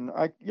question,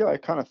 I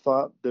kind of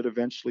thought that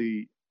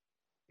eventually,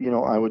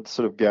 I would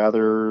sort of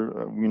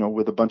gather,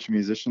 with a bunch of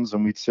musicians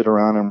and we'd sit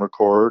around and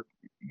record.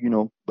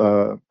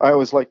 I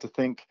always like to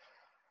think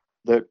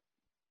that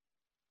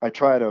I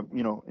try to,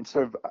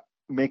 instead of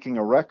making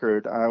a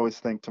record, I always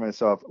think to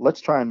myself, let's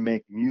try and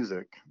make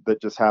music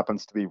that just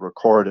happens to be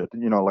recorded.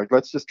 Like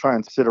let's just try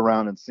and sit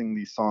around and sing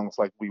these songs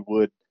like we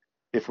would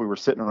if we were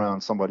sitting around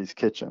somebody's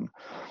kitchen.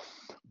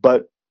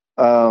 But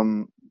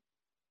the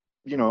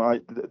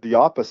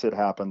opposite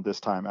happened this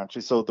time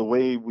actually. So the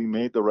way we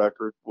made the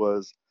record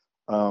was,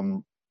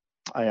 um,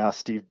 I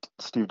asked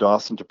Steve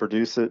Dawson to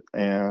produce it,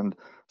 and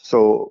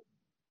so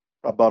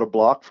about a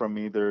block from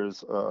me,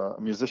 there's a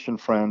musician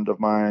friend of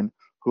mine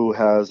who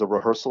has a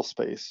rehearsal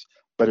space,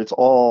 but it's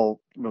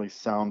all really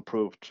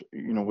soundproofed,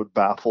 with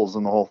baffles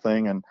and the whole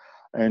thing.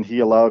 And he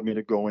allowed me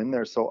to go in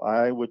there. So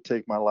I would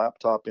take my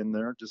laptop in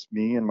there, just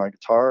me and my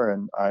guitar,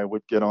 and I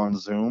would get on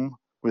Zoom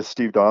with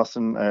Steve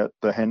Dawson at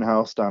the Hen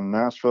House down in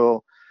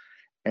Nashville,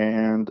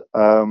 and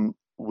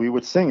we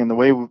would sing. And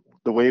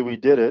the way we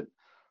did it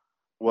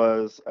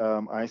was,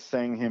 I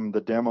sang him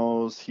the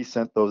demos. He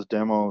sent those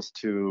demos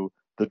to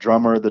the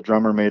drummer. The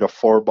drummer made a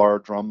 4-bar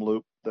drum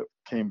loop that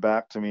came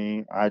back to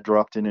me. I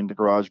dropped it into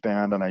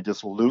GarageBand and I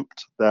just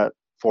looped that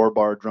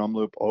 4-bar drum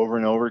loop over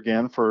and over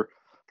again for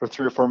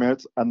 3 or 4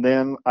 minutes, and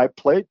then I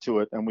played to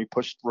it and we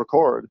pushed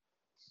record.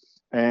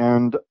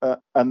 And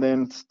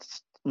then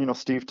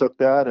Steve took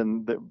that,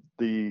 and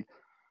the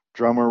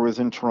drummer was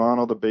in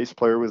Toronto, the bass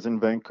player was in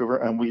Vancouver,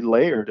 and we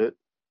layered it,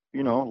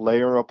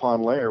 layer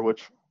upon layer,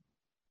 which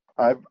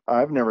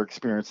I've never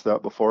experienced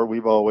that before.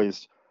 We've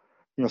always,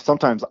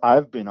 sometimes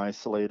I've been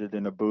isolated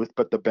in a booth,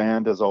 but the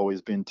band has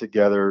always been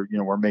together.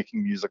 We're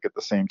making music at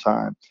the same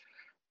time.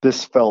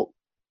 This felt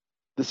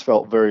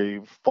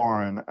very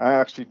foreign. I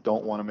actually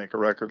don't want to make a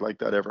record like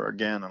that ever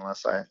again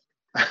unless I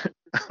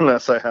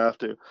unless I have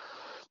to.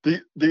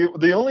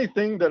 The only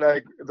thing that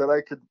I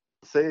could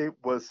say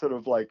was sort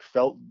of like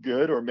felt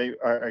good, or maybe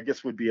I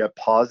guess would be a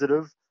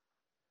positive,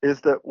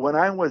 is that when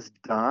I was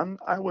done,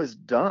 I was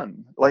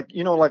done. Like,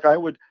 like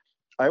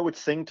I would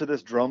sing to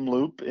this drum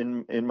loop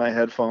in my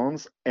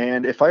headphones,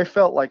 and if I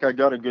felt like I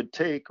got a good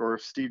take, or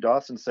if Steve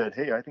Dawson said,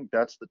 hey, I think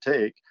that's the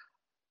take,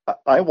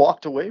 I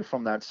walked away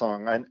from that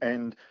song.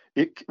 And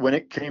when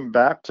it came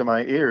back to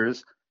my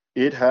ears,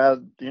 it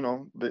had,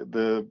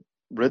 the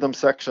rhythm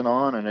section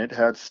on, and it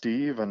had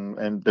Steve,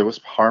 and there was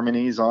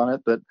harmonies on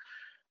it,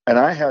 and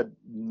I had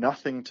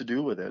nothing to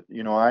do with it.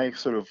 I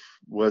sort of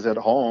was at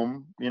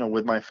home,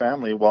 with my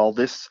family while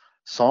this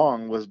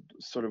song was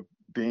sort of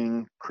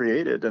being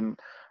created. And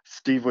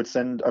Steve would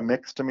send a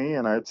mix to me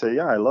and I'd say,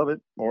 yeah, I love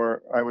it.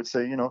 Or I would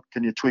say,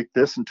 can you tweak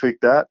this and tweak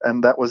that?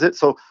 And that was it.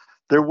 So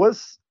there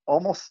was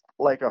almost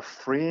like a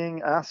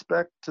freeing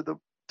aspect to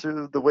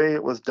the way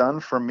it was done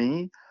for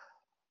me.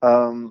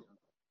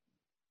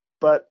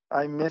 But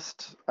I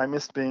missed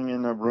being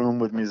in a room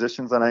with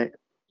musicians, and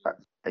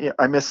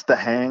I missed the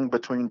hang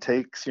between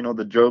takes,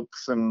 the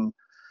jokes and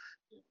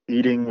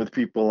eating with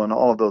people and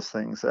all of those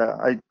things.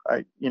 I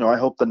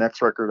hope the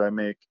next record I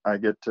make, I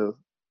get to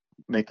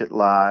make it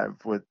live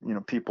with,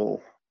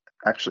 people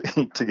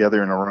actually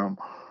together in a room.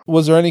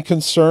 Was there any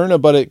concern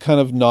about it kind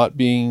of not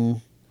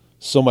being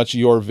so much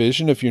your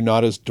vision if you're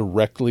not as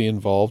directly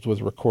involved with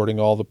recording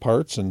all the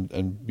parts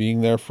and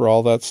being there for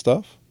all that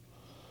stuff?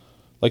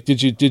 Like,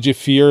 did you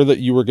fear that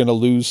you were going to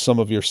lose some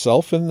of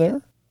yourself in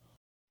there?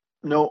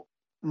 No,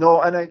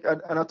 and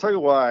I'll tell you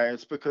why.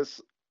 It's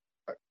because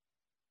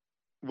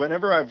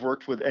whenever I've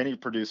worked with any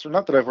producer,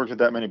 not that I've worked with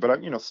that many, but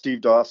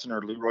Steve Dawson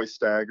or Leroy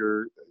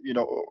Stagger,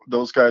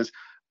 those guys,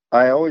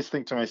 I always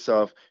think to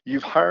myself,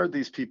 you've hired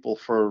these people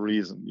for a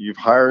reason. You've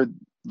hired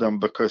them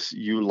because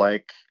you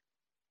like,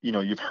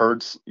 you've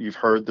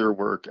heard their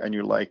work and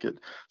you like it.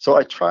 So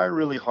I try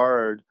really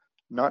hard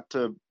not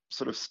to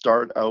sort of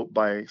start out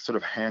by sort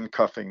of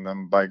handcuffing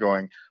them by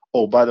going,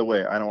 oh, by the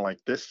way, I don't like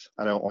this,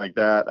 I don't like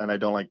that, and I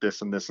don't like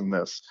this and this and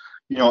this.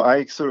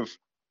 I sort of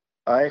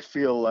I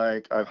feel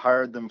like I've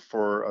hired them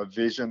for a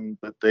vision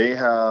that they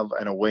have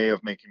and a way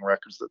of making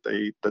records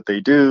that they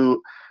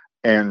do,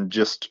 and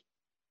just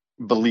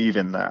believe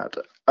in that.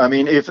 I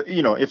mean, if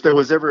there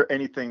was ever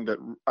anything that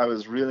I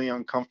was really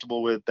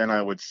uncomfortable with, then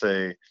I would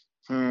say,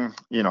 I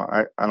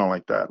don't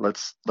like that.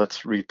 Let's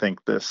rethink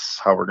this,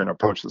 how we're going to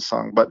approach the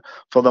song. But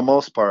for the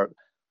most part,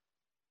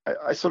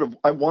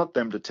 I want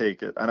them to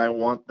take it, and I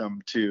want them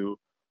to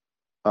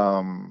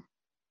um,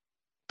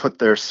 put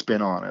their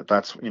spin on it.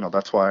 That's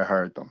why I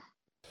hired them.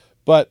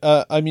 But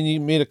I mean, you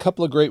made a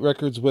couple of great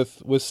records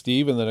with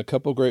Steve, and then a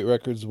couple of great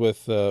records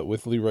with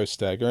Leroy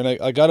Stagger. And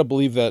I got to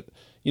believe that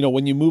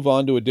when you move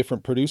on to a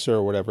different producer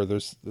or whatever,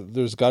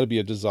 there's got to be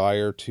a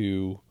desire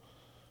to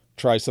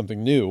try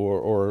something new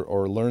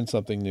or learn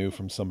something new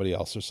from somebody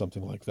else or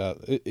something like that.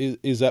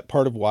 Is that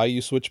part of why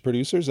you switch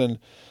producers? And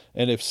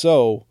if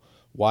so,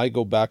 why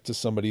go back to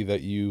somebody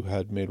that you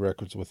had made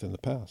records with in the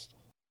past?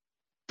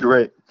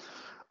 Right.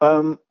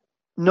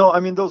 No, I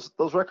mean those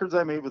records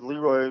I made with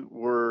Leroy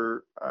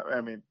were. I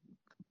mean,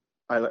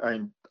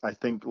 I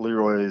think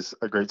Leroy is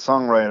a great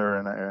songwriter,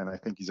 and I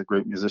think he's a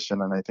great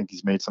musician, and I think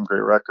he's made some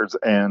great records.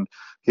 And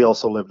he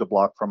also lived a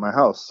block from my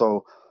house,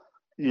 so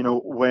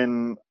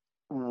when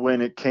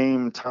it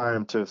came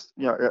time to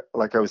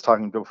like I was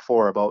talking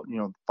before about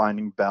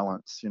finding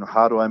balance.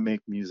 How do I make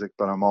music,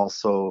 but I'm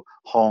also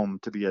home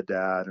to be a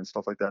dad and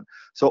stuff like that.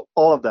 So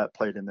all of that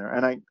played in there,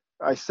 and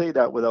I say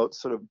that without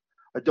sort of.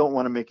 I don't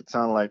want to make it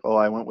sound like, oh,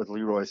 I went with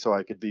Leroy so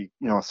I could be,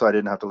 so I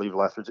didn't have to leave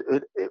Lethbridge.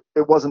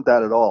 It wasn't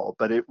that at all,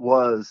 but it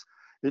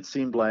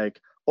seemed like,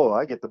 oh,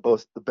 I get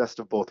the best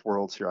of both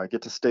worlds here. I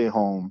get to stay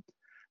home,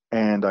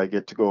 and I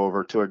get to go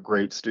over to a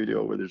great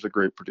studio where there's a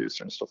great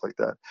producer and stuff like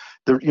that.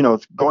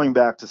 Going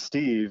back to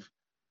Steve,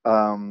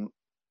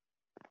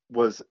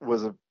 was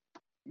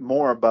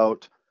more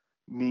about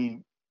me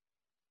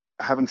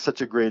having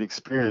such a great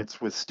experience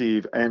with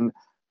Steve, and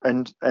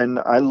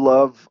I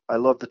love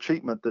the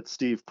treatment that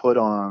Steve put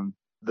on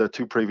the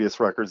two previous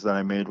records that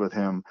I made with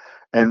him,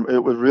 and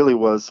really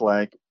was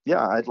like,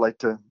 yeah, I'd like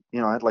to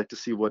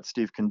see what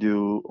Steve can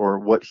do, or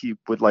what he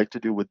would like to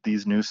do with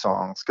these new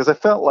songs, because I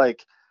felt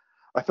like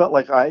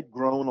I'd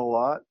grown a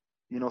lot,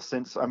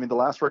 since, I mean, the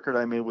last record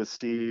I made with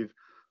Steve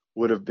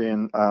would have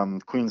been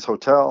Queen's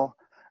Hotel,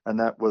 and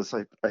that was,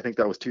 I think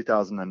that was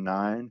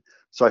 2009.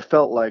 So I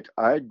felt like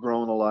I'd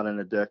grown a lot in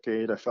a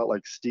decade. I felt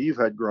like Steve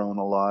had grown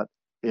a lot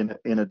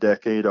in a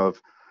decade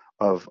of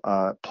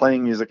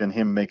playing music, and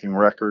him making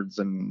records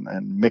and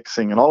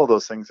mixing and all of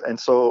those things. And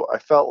so I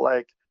felt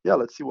like, yeah,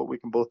 let's see what we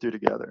can both do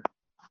together.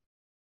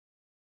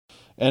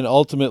 And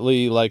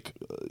ultimately, like,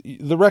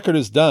 the record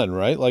is done,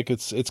 right? Like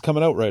it's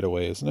coming out right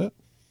away, isn't it?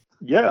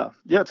 Yeah,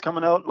 it's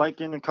coming out like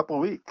in a couple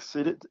of weeks.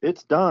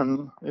 It's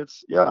done.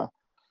 Yeah.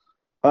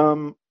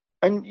 And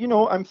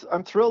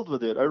I'm thrilled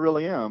with it. I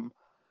really am.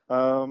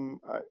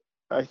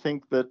 I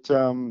think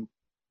that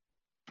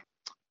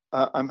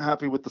I'm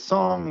happy with the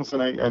songs,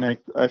 and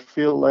I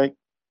feel like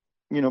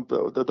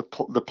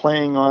the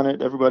playing on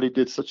it. Everybody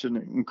did such an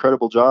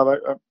incredible job.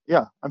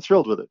 Yeah, I'm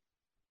thrilled with it.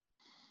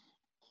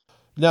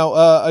 Now,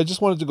 I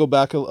just wanted to go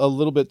back a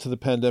little bit to the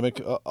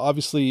pandemic.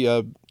 Obviously,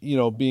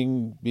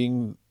 being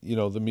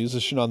the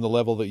musician on the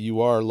level that you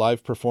are,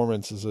 live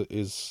performance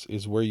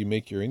is where you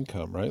make your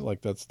income, right?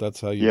 Like that's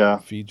how you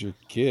feed your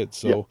kids.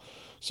 So,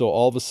 so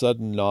all of a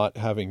sudden, not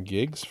having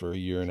gigs for a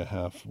year and a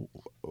half,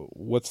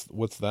 what's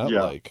that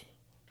like?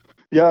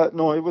 Yeah,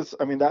 no, it was.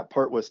 I mean, that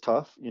part was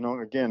tough.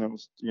 Again, it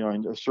was.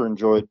 I sure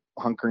enjoyed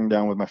hunkering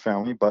down with my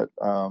family, but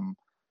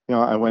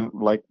I went,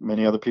 like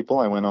many other people,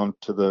 I went on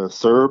to the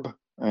CERB,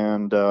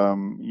 and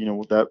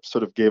that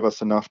sort of gave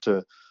us enough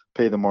to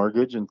pay the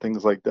mortgage and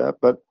things like that.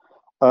 But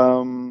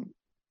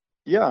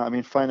yeah, I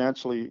mean,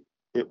 financially,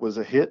 it was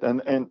a hit,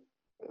 and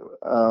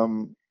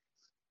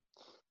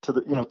to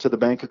the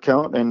bank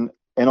account, and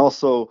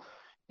also,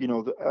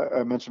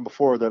 I mentioned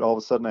before that all of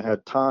a sudden I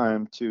had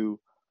time to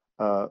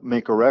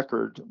make a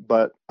record,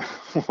 but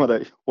what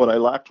I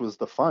lacked was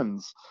the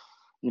funds,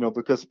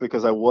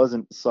 because I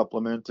wasn't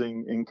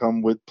supplementing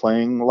income with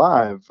playing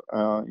live,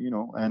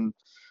 and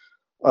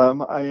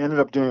I ended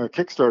up doing a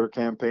Kickstarter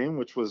campaign,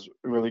 which was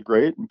really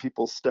great, and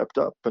people stepped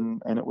up,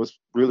 and it was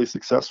really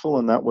successful,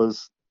 and that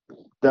was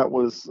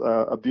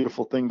a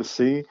beautiful thing to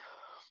see.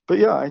 But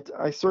yeah,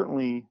 I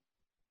certainly,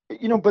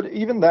 but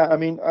even that, I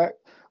mean,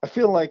 I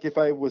feel like if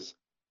I was,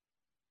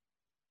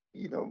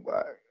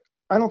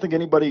 I don't think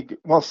anybody,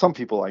 well, some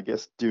people I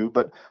guess do,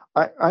 but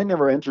I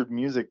never entered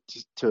music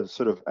to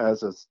sort of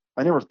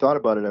I never thought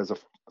about it as a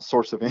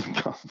source of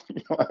income.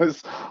 I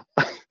was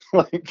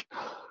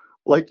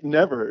like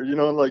never,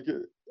 like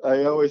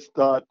I always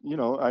thought,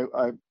 I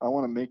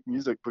want to make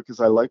music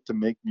because I like to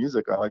make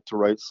music. I like to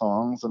write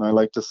songs, and I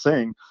like to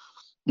sing.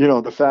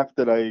 The fact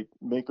that I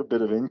make a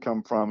bit of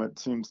income from it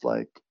seems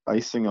like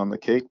icing on the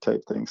cake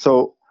type thing.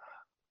 So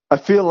I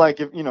feel like,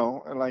 if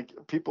like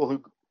people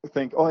who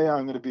think, oh yeah,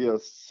 I'm going to be a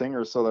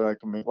singer so that I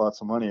can make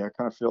lots of money, I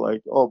kind of feel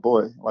like, oh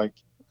boy, like,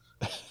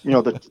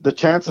 the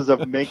chances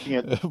of making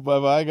it.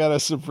 But I got a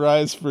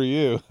surprise for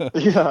you.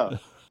 Yeah.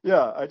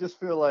 Yeah, I just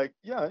feel like,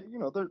 yeah,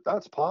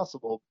 that's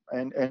possible.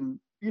 And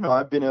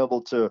I've been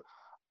able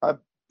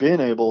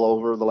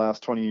over the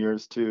last 20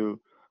 years to,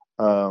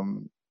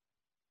 um,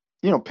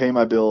 pay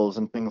my bills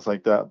and things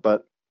like that.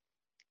 But,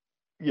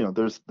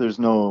 there's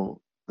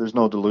no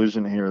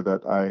delusion here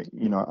that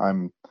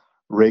I'm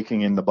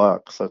raking in the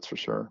bucks. That's for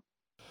sure.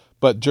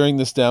 But during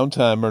this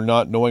downtime or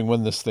not knowing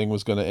when this thing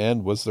was going to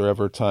end, was there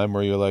ever a time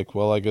where you're like,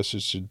 well, I guess you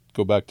should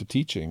go back to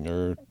teaching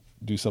or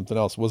do something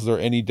else? Was there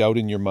any doubt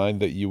in your mind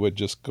that you would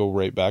just go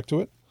right back to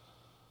it?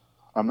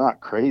 I'm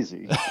not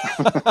crazy.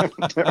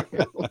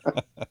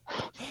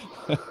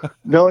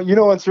 No,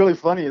 what's really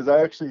funny is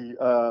I actually,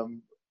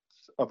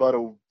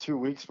 about 2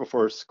 weeks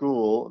before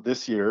school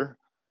this year,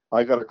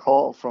 I got a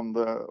call from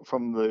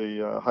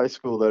the high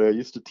school that I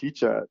used to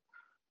teach at,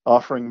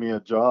 offering me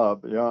a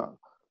job. Yeah,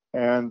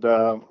 and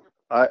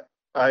I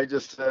I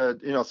just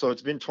said, so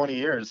it's been 20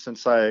 years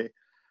since I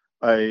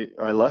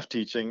left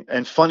teaching,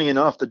 and funny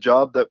enough, the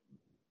job that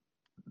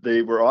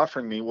they were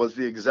offering me was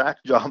the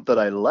exact job that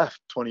I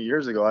left 20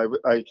 years ago.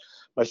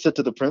 I said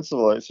to the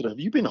principal, I said, "Have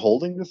you been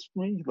holding this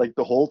for me like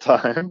the whole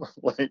time?"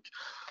 Like,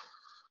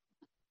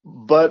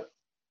 but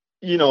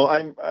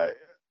I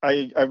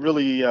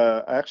really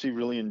I actually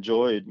really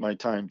enjoyed my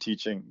time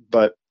teaching,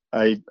 but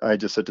I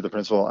just said to the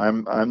principal,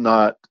 I'm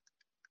not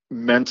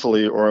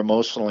mentally or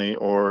emotionally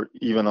or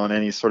even on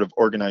any sort of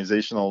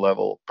organizational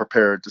level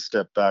prepared to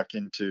step back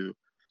into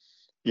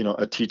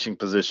a teaching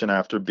position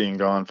after being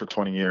gone for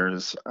 20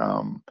 years.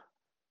 I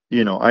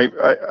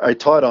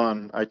taught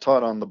on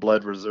the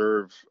Blood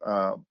Reserve,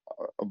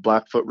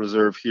 Blackfoot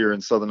Reserve here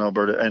in southern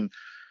Alberta, and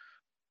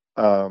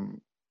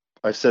um,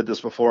 I've said this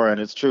before, and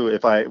it's true.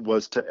 If I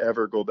was to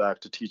ever go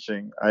back to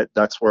teaching,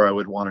 that's where I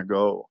would want to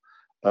go.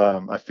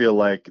 I feel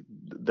like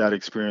that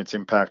experience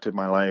impacted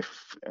my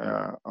life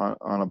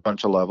on a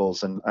bunch of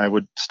levels, and I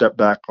would step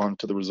back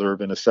onto the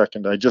reserve in a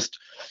second. I just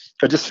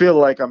feel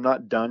like I'm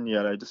not done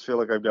yet. I just feel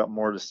like I've got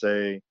more to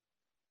say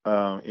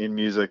in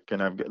music,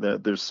 and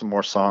there's some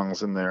more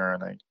songs in there,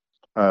 and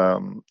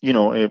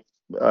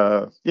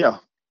yeah.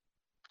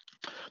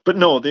 But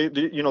no,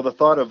 the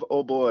thought of,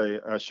 oh boy,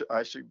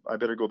 I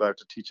better go back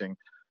to teaching,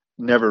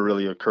 never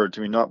really occurred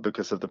to me. Not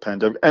because of the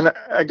pandemic, and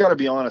I got to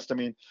be honest. I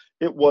mean,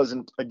 it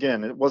wasn't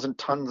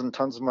tons and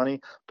tons of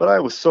money, but I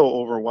was so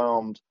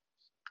overwhelmed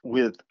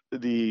with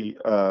the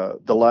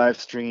live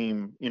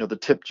stream. The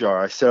tip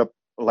jar. I set up,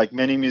 like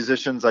many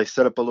musicians, I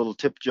set up a little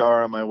tip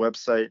jar on my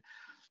website,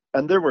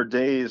 and there were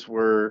days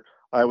where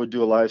I would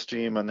do a live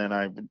stream, and then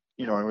I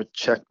would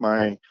check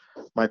my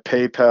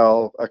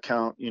PayPal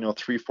account,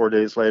 3-4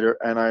 days later,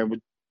 and I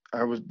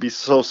would be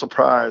so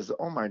surprised.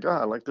 Oh my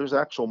God, like there's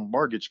actual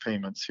mortgage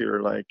payments here.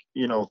 Like,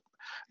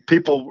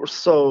 people were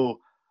so,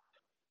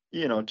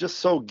 just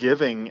so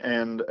giving.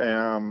 And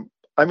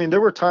I mean,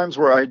 there were times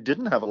where I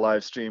didn't have a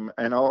live stream,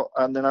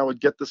 and then I would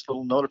get this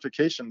little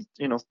notification,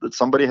 that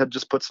somebody had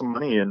just put some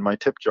money in my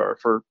tip jar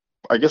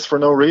I guess for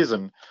no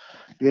reason,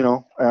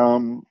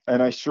 and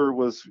I sure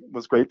was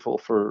grateful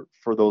for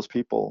those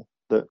people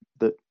that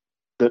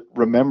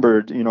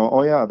remembered,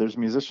 oh yeah, there's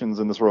musicians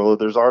in this world, or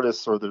there's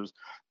artists, or there's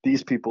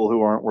these people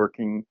who aren't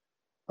working,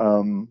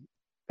 and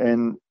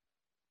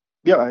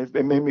yeah,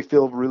 it made me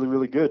feel really,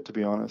 really good, to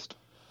be honest.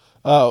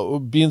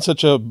 Being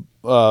such a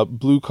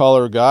blue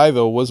collar guy,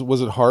 though,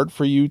 was it hard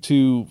for you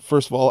to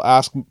first of all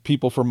ask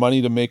people for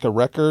money to make a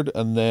record,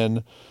 and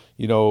then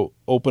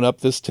open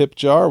up this tip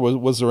jar?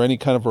 Was there any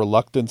kind of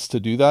reluctance to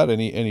do that?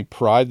 Any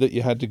pride that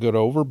you had to get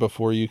over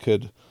before you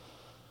could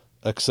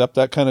accept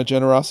that kind of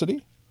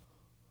generosity?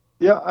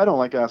 Yeah, I don't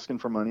like asking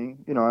for money.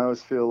 I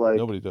always feel like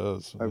Nobody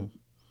does.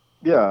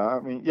 yeah, I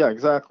mean, yeah,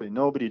 exactly.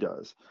 Nobody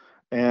does.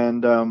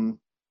 And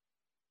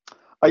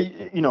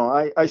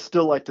I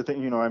still like to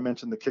think, I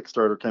mentioned the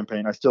Kickstarter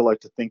campaign. I still like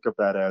to think of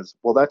that as,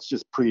 well, that's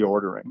just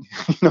pre-ordering.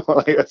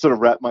 I sort of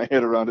wrap my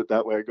head around it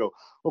that way. I go,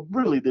 well,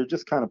 really, they're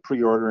just kind of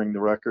pre-ordering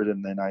the record,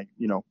 and then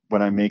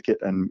when I make it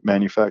and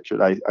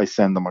manufacture it, I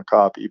send them a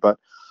copy. But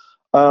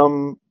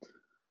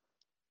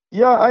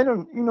yeah, I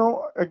don't,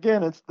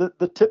 again, it's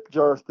the tip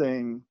jar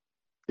thing.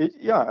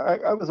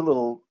 I was a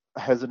little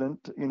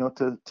hesitant,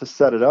 to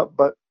set it up,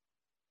 but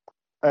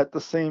at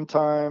the same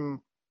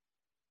time,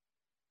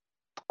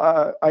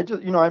 I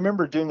just, I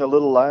remember doing a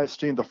little live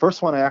stream. The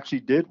first one I actually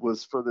did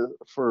was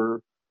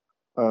for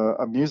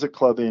a music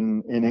club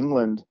in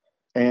England,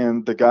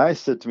 and the guy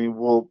said to me,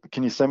 "Well,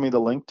 can you send me the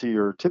link to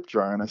your tip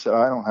jar?" And I said,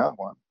 "I don't have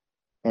one."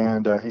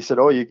 And he said,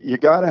 "Oh, you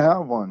got to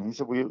have one." He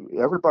said,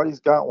 everybody's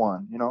got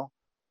one,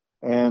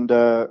 And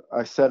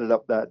I set it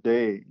up that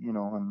day,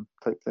 and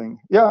type thing.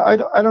 Yeah, I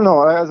don't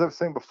know. As I was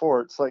saying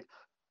before, it's like,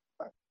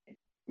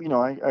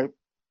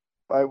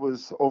 I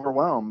was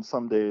overwhelmed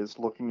some days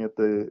looking at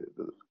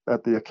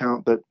the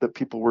account that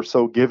people were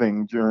so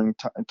giving during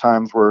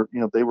times where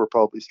they were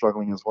probably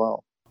struggling as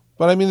well.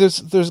 But I mean,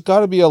 there's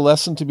got to be a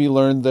lesson to be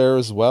learned there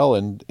as well,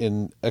 and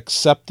in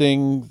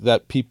accepting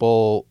that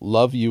people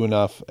love you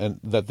enough and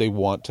that they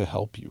want to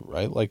help you,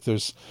 right? Like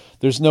there's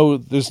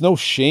no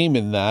shame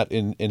in that,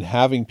 in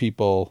having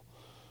people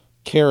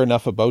care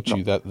enough about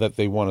you that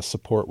they want to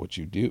support what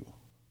you do.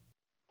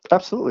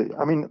 Absolutely.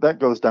 I mean, that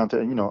goes down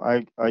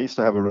to, I used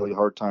to have a really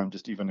hard time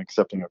just even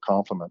accepting a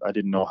compliment. I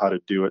didn't know how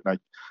to do it, and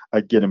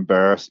I'd get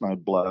embarrassed and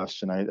I'd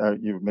blush,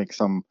 and you would make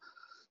some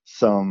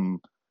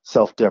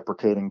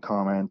self-deprecating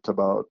comment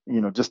about,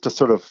 just to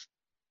sort of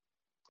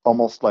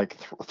almost like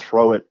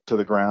throw it to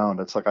the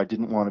ground. It's like I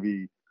didn't want to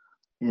be,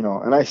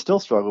 and I still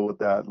struggle with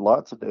that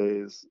lots of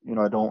days.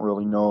 I don't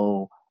really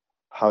know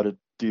how to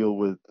deal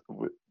with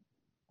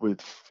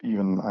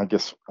even, I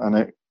guess,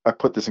 and I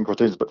put this in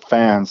quotations, but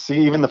fans.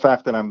 See, even the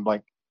fact that I'm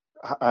like,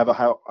 I have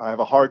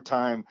a hard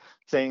time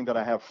saying that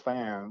I have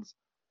fans,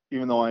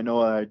 even though I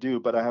know that I do,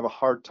 but I have a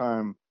hard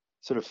time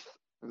sort of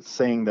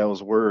saying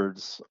those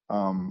words,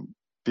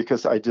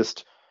 because I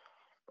guess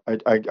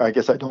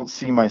I don't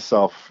see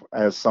myself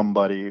as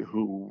somebody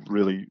who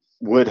really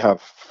would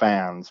have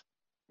fans,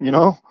 you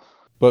know?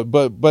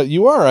 But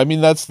you are. I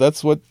mean,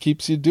 that's what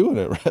keeps you doing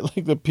it, right?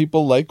 Like the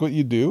people like what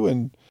you do,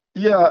 and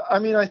yeah, I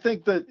mean, I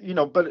think that,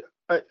 but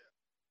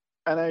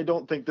and I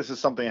don't think this is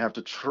something I have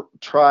to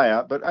try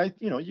at, but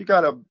you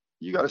gotta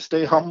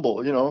stay humble.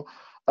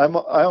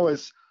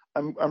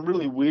 I'm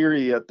really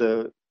weary at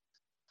the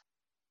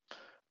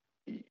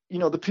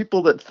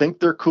people that think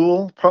they're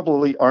cool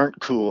probably aren't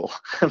cool,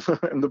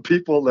 and the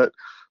people that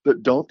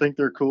don't think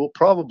they're cool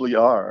probably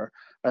are.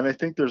 And I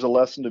think there's a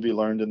lesson to be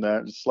learned in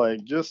that. It's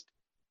like, just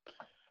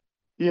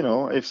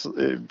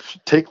if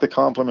take the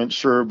compliment,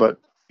 sure, but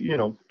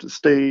to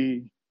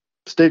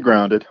stay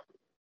grounded.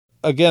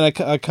 Again, I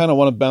kind of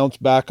want to bounce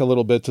back a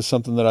little bit to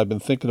something that I've been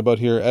thinking about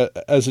here.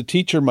 As a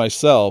teacher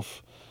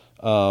myself,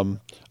 I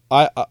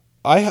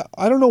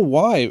don't know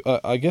why.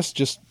 I guess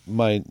just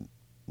my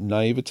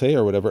naivete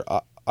or whatever.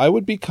 I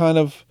would be kind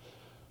of,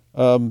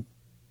 I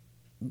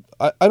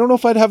don't know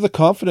if I'd have the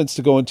confidence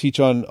to go and teach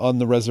on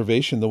the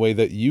reservation the way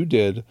that you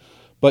did,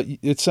 but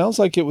it sounds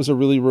like it was a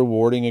really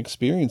rewarding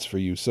experience for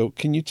you. So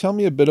can you tell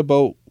me a bit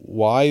about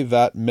why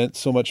that meant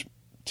so much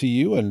to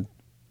you, and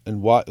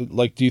why,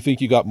 like, do you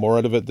think you got more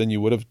out of it than you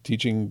would have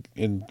teaching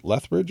in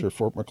Lethbridge or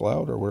Fort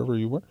Macleod or wherever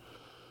you were?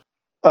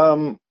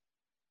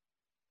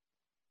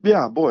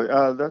 Yeah, boy,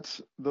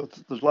 there's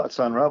lots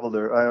to unravel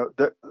there.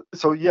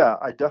 So yeah,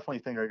 I definitely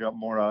think I got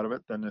more out of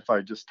it than if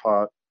I just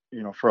taught,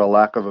 for a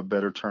lack of a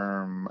better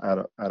term, at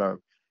a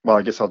well,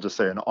 I guess I'll just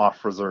say an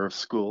off-reserve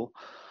school.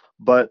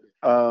 But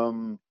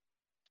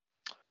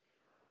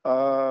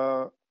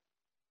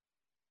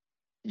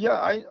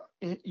yeah,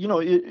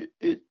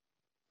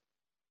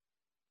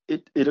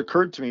 it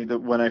occurred to me that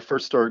when I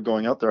first started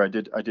going out there, I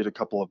did a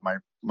couple of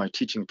my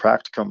teaching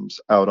practicums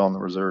out on the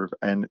reserve,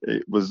 and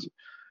it was,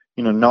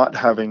 not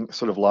having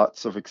sort of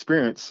lots of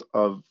experience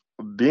of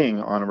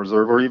being on a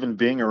reserve or even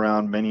being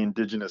around many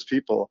Indigenous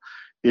people,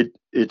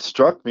 it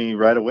struck me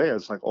right away. I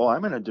was like, oh,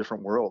 I'm in a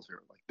different world here.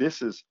 Like,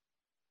 this is,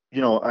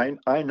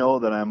 I know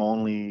that I'm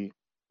only,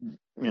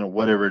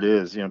 whatever it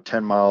is,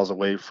 10 miles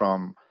away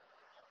from,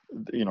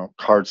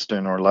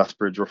 Cardston or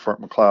Lethbridge or Fort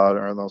Macleod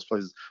or those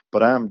places,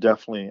 but I am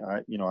definitely,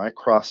 I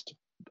crossed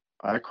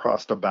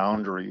a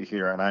boundary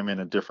here, and I'm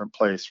in a different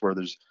place where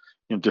there's,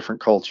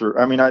 different culture.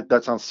 I mean,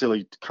 that sounds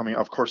silly coming,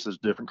 of course there's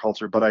different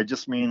culture, but I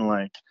just mean,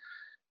 like,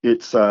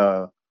 it's,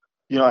 and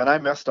I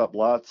messed up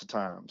lots of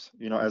times,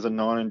 as a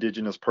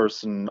non-Indigenous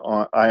person.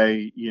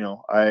 I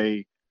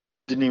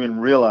didn't even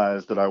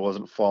realize that I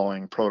wasn't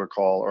following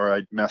protocol, or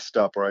I'd messed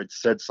up, or I'd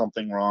said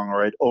something wrong,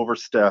 or I'd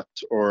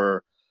overstepped,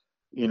 or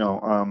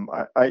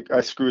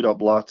I screwed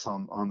up lots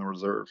on the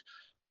reserve.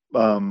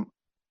 But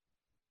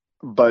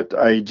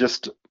I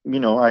just,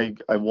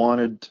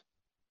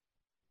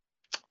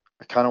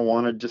 I kind of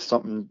wanted just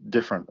something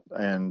different,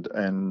 and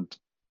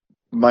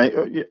I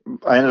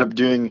ended up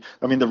doing,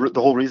 I mean, the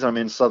whole reason I'm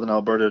in Southern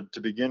Alberta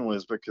to begin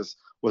with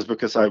was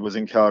because I was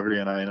in Calgary,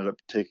 and I ended up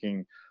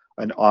taking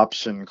an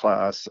option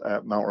class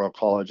at Mount Royal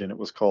College, and it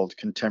was called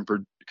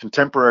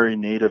Contemporary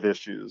Native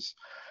Issues.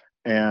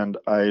 And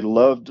I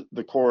loved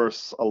the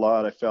course a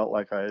lot. I felt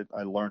like I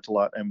learned a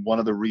lot. And one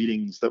of the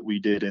readings that we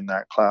did in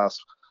that class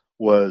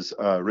was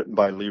written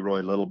by Leroy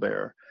Little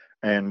Bear.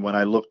 And when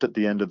I looked at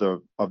the end of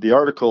the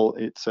article,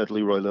 it said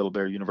Leroy Little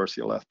Bear,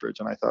 University of Lethbridge.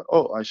 And I thought,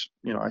 oh, I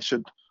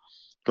should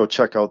go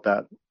check out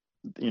that,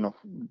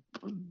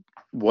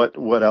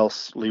 what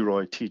else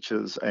Leroy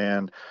teaches,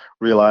 and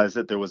realize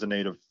that there was a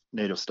Native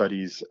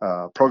Studies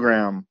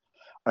program.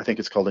 I think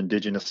it's called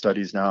Indigenous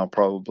Studies now,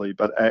 probably,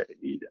 but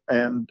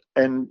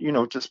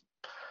just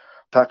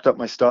packed up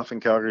my stuff in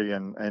Calgary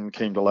and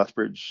came to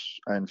Lethbridge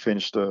and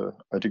finished a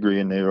degree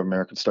in Native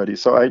American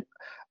Studies. So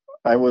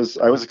I was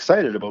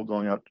excited about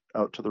going out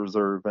to the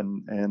reserve,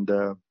 and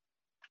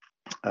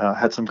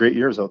had some great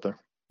years out there.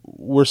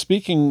 We're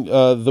speaking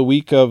the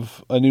week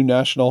of a new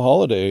national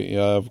holiday,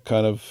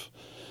 kind of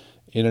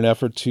in an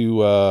effort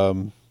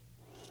to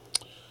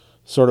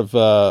sort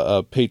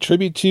of pay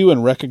tribute to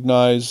and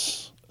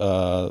recognize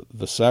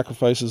the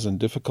sacrifices and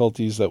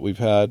difficulties that we've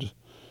had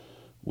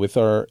with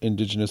our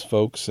Indigenous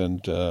folks,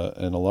 and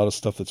a lot of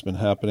stuff that's been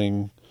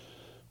happening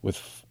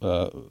with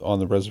on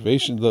the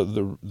reservation,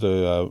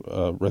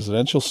 the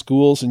residential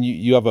schools, and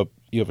you have a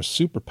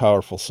super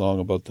powerful song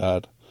about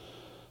that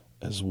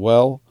as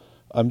well.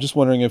 I'm just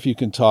wondering if you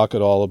can talk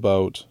at all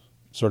about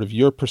sort of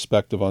your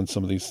perspective on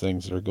some of these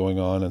things that are going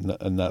on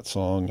in that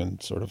song,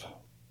 and sort of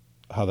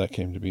how that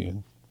came to be.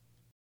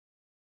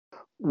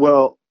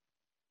 Well,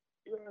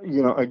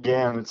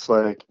 again, it's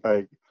like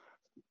I've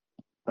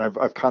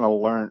kind of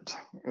learned,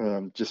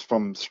 just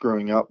from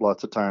screwing up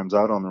lots of times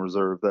out on the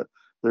reserve, that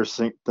there's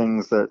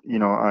things that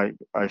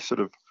I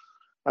sort of,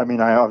 I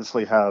mean, I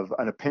obviously have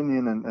an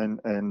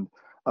opinion,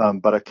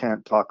 but I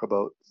can't talk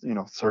about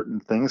certain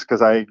things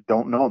because I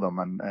don't know them,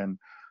 and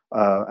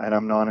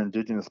I'm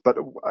non-Indigenous. But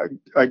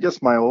I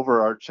guess my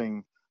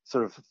overarching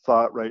sort of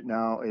thought right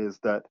now is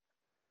that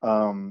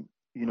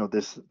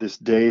this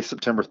day,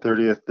 September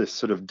 30th, this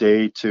sort of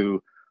day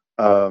to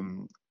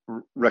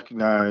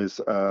recognize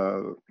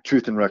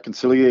truth and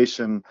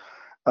reconciliation,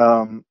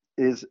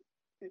 is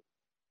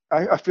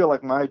I feel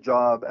like my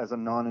job as a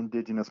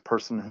non-Indigenous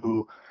person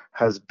who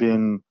has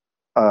been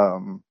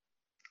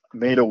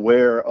made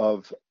aware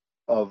of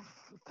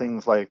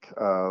things like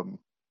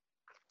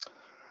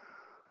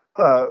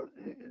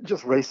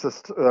just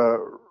racist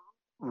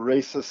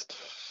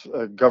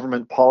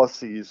government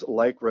policies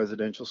like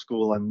residential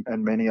school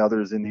and many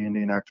others in the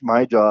Indian Act.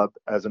 My job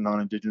as a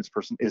non-Indigenous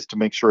person is to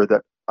make sure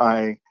that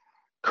I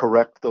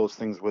correct those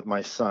things with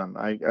my son.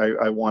 I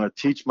want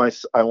to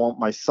I want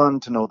my son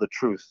to know the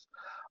truth.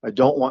 I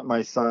don't want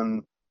my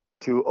son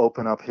to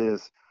open up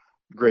his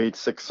grade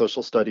 6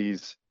 social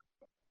studies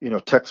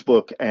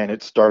textbook and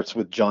it starts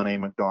with John A.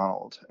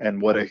 Macdonald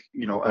and what a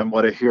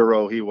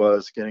hero he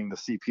was getting the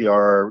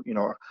CPR.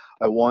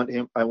 I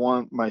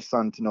want my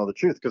son to know the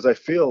truth, because I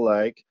feel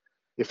like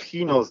if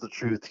he knows the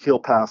truth, he'll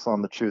pass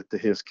on the truth to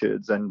his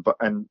kids, and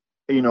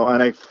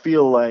I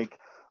feel like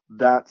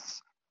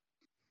that's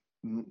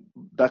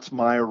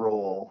my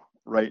role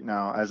right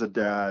now as a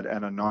dad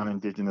and a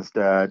non-Indigenous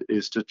dad,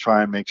 is to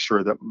try and make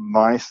sure that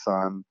my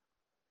son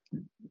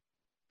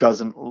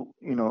doesn't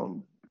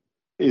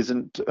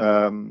isn't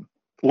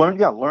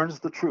learns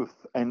the truth,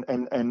 and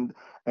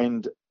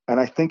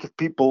I think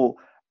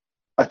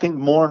I think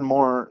more and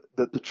more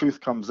that the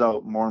truth comes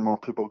out, more and more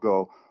people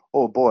go,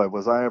 oh boy,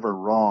 was I ever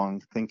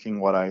wrong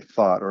thinking what I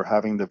thought or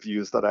having the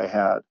views that I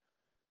had,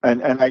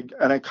 and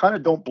I kind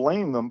of don't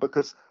blame them,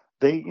 because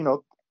they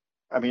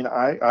I mean,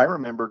 I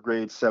remember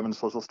grade 7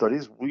 social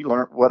studies. We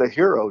learned what a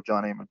hero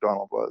John A.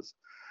 Macdonald was,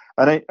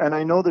 and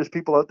I know there's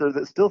people out there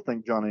that still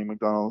think John A.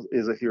 Macdonald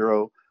is a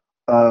hero,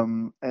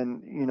 and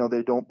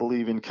they don't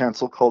believe in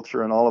cancel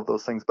culture and all of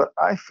those things. But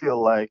I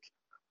feel like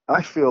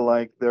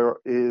there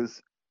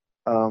is,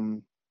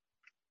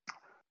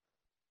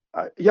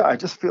 I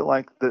just feel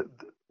like that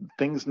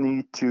things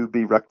need to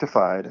be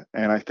rectified,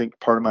 and I think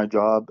part of my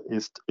job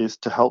is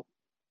to help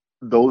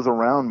those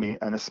around me,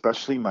 and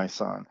especially my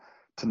son,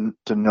 to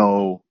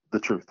know the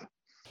truth.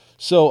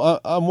 So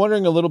I'm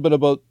wondering a little bit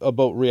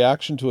about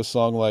reaction to a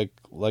song like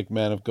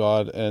 "Man of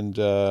God," and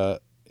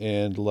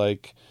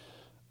like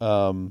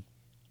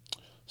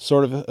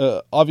sort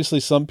of obviously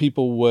some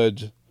people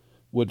would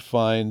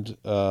find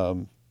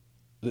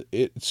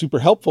it super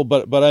helpful,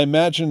 but I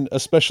imagine,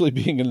 especially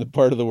being in the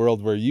part of the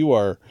world where you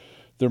are,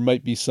 there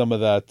might be some of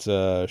that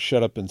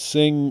shut up and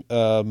sing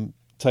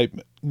type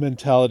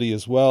mentality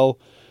as well.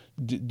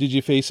 Did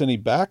you face any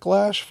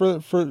backlash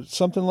for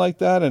something like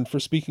that, and for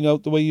speaking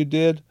out the way you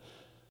did?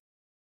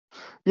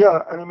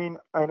 Yeah, and I mean,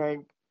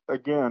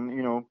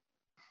 again,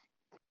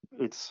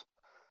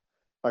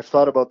 I've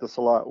thought about this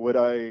a lot.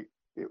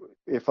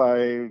 If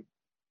I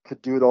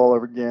could do it all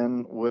over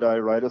again, would I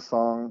write a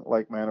song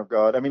like "Man of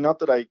God"? I mean, not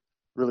that I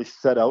really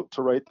set out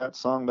to write that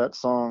song.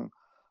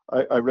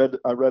 I read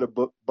a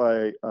book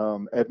by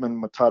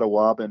Edmund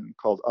Matatawaban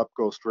called Up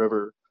Ghost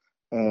River,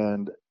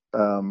 and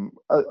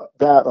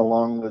that,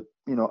 along with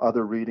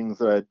other readings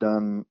that I'd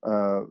done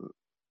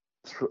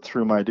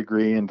through my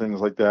degree and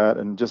things like that,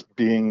 and just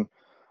being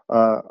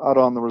out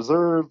on the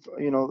reserve,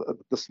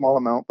 the small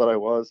amount that I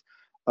was,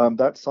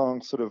 that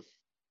song sort of,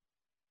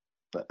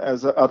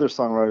 as other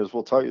songwriters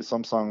will tell you,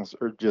 some songs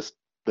are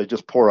they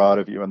just pour out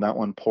of you, and that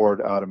one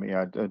poured out of me.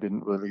 I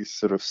didn't really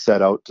sort of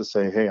set out to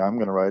say, hey, I'm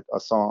going to write a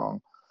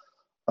song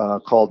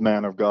called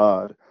 "Man of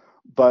God,"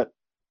 but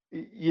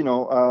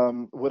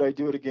would I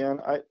do it again?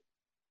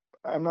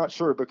 I'm not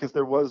sure, because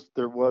there was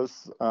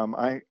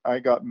I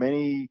got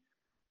many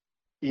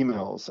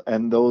emails,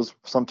 and those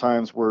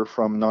sometimes were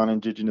from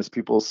non-Indigenous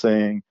people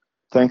saying,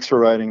 thanks for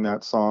writing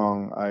that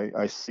song.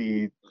 I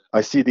see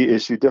the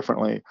issue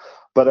differently.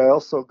 But I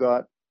also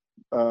got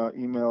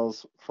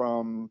emails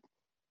from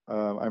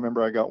I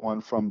remember I got one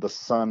from the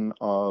son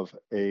of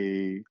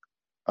a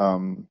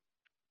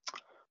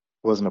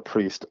wasn't a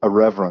priest, a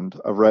reverend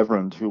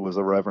who was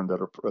a reverend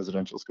at a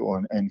residential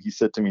school, and he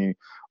said to me,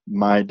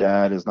 my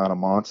dad is not a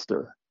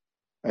monster,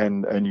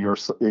 and your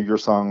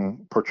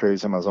song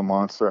portrays him as a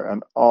monster.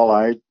 And all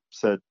I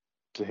said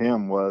to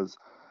him was,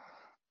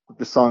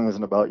 this song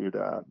isn't about your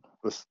dad.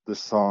 This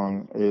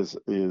song is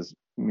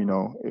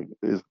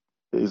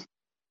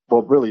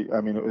well, really,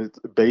 I mean, it's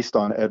based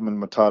on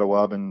Edmund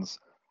Matatawaban's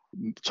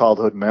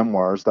childhood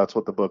memoirs. That's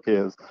what the book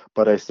is.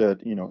 But I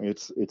said,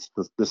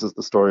 this is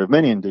the story of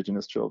many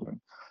Indigenous children.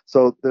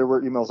 So there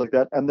were emails like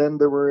that, and then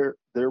there were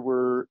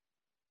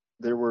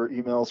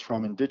emails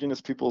from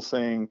Indigenous people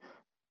saying,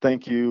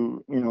 thank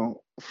you,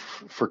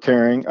 for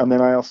caring. And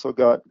then I also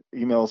got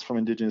emails from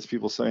Indigenous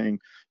people saying,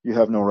 you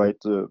have no right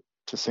to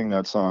sing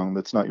that song.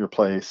 That's not your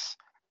place.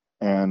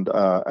 And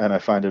I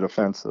find it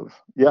offensive.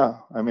 Yeah.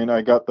 I mean,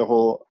 I got the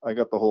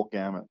whole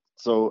gamut.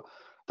 So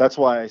that's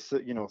why I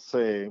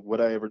say,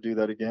 would I ever do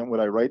that again? Would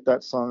I write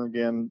that song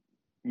again?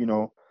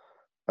 I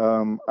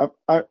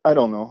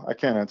don't know. I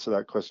can't answer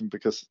that question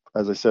because,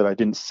 as I said, I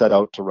didn't set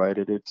out to write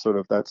it. It's sort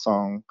of, that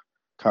song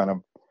kind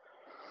of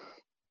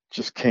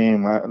just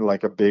came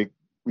like a big,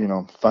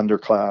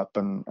 thunderclap,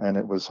 and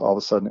it was, all of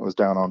a sudden it was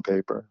down on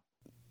paper.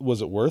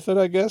 Was it worth it,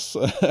 I guess?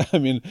 I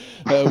mean,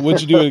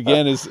 would you do it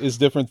again is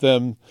different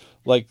than,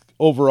 like,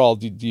 overall,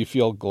 do you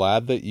feel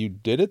glad that you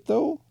did it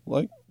though?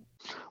 Like,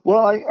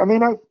 well, I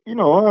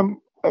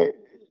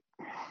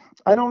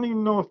don't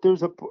even know if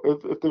there's a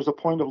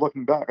point of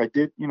looking back. I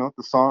did, the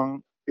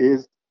song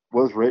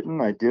was written.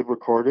 I did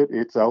record it.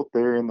 It's out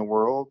there in the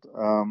world.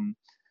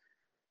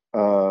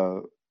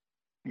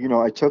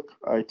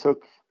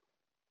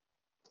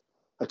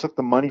 I took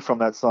the money from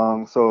that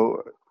song.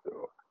 So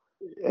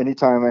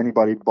anytime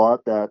anybody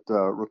bought that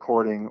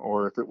recording,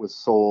 or if it was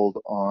sold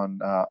on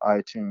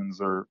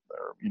iTunes, or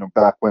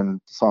back when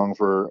songs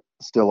were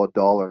still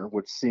 $1,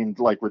 which seemed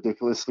like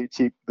ridiculously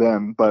cheap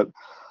then, but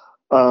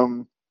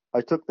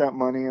I took that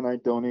money and I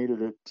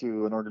donated it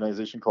to an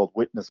organization called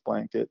Witness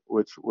Blanket,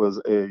 which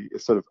was a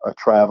sort of a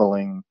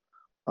traveling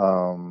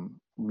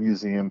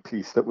museum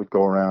piece that would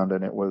go around,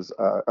 and it was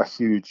a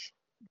huge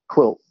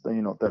quilt,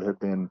 that had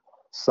been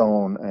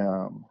sewn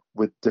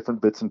with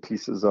different bits and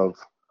pieces of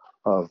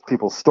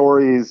people's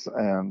stories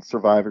and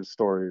survivors'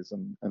 stories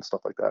and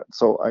stuff like that.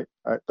 So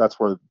I that's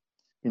where,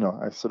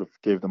 I sort of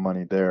gave the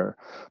money there,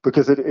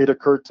 because it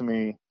occurred to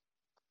me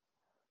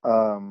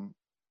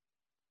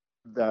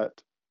that,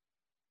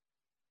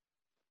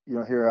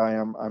 here I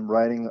am, I'm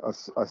writing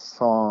a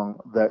song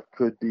that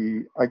could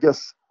be, I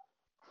guess,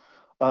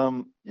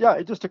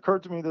 it just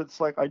occurred to me that it's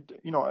like, I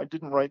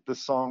didn't write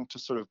this song to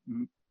sort of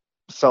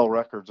sell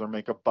records or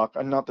make a buck.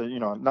 And not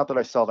that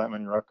I sell that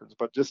many records,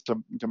 but just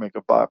to make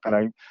a buck.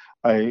 And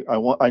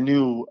I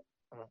knew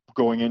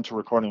going into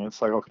recording,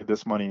 it's like, okay,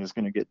 this money is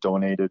going to get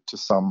donated to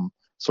some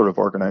sort of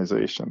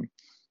organization.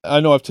 I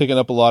know I've taken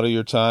up a lot of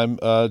your time.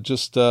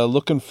 Just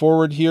looking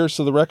forward here.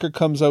 So the record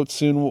comes out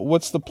soon.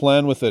 What's the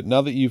plan with it?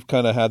 Now that you've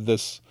kind of had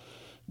this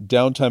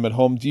downtime at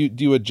home, do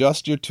you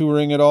adjust your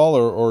touring at all,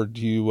 or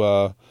do you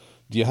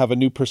have a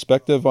new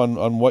perspective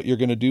on what you're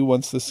going to do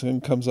once this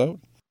thing comes out?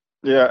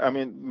 Yeah, I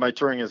mean, my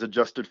touring is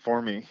adjusted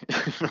for me.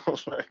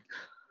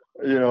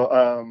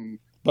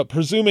 But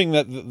presuming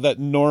that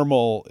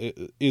normal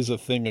is a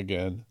thing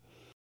again.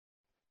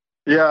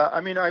 Yeah, I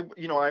mean, I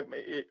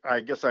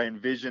guess I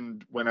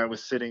envisioned when I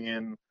was sitting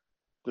in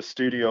the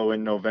studio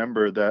in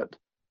November that,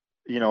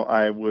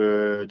 I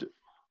would,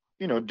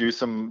 do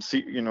some,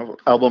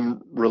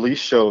 album release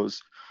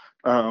shows,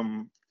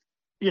 around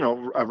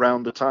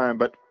the time.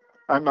 But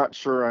I'm not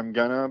sure I'm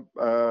gonna.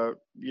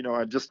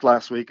 Just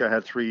last week I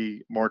had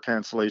 3 more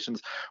cancellations.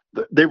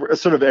 They were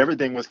sort of,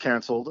 everything was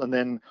canceled, and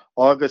then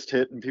August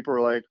hit, and people were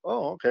like,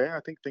 "Oh, okay,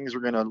 I think things are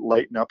gonna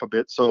lighten up a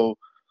bit." So,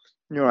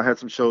 I had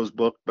some shows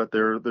booked, but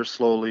they're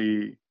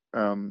slowly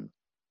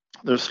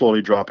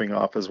dropping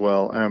off as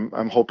well.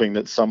 I'm hoping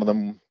that some of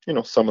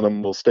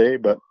them will stay,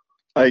 but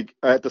I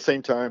at the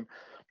same time,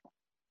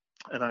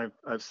 and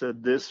I've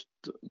said this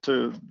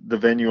to the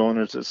venue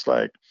owners, it's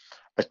like,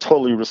 I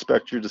totally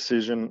respect your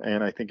decision,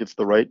 and I think it's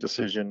the right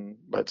decision.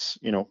 Let's,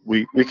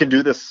 we can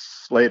do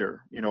this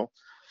later,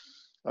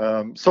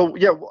 So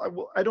yeah,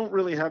 I don't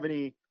really have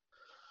any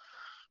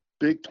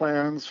big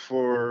plans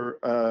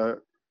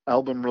for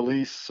album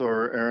release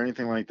or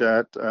anything like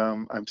that.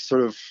 I'm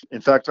sort of, in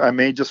fact, I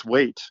may just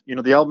wait.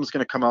 The album's going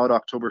to come out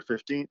October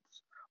 15th,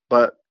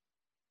 but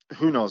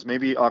who knows?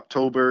 Maybe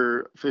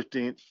October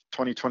 15th,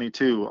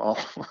 2022, I'll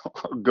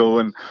go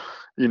and,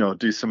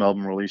 do some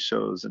album release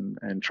shows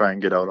and try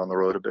and get out on the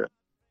road a bit.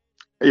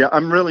 Yeah,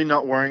 I'm really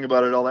not worrying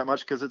about it all that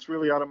much because it's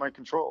really out of my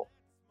control.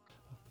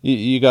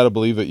 You got to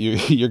believe that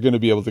you're going to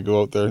be able to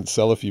go out there and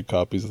sell a few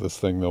copies of this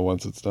thing though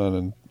once it's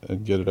done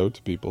and get it out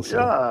to people. So.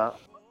 Yeah,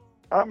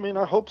 I mean,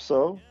 I hope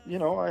so.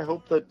 I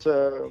hope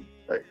that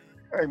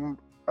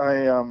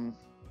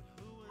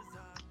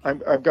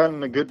I've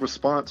gotten a good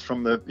response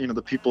from the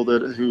the people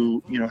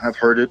who have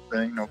heard it,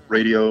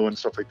 radio and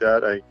stuff like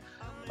that.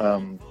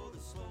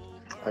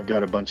 I've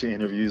got a bunch of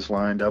interviews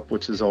lined up,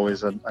 which is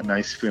always a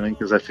nice feeling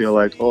because I feel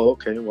like, oh,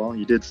 okay, well,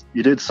 you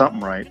did something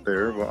right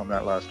there on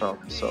that last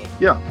album. So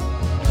yeah.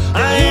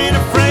 I ain't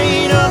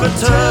afraid of a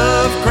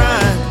tough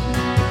grind,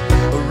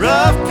 a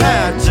rough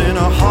patch and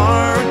a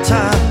hard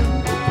time.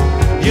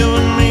 You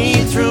and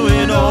me through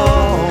it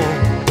all,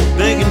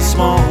 big and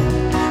small.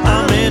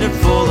 I'm in it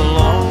for the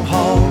long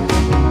haul.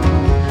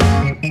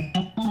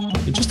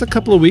 In just a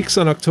couple of weeks,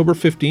 on October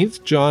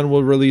 15th, John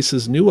will release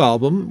his new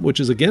album, which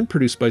is again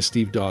produced by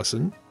Steve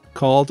Dawson,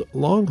 called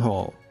Long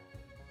Haul.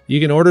 You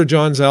can order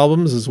John's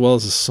albums as well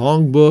as a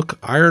songbook,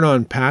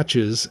 iron-on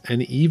patches,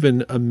 and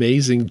even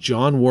amazing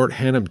John Wart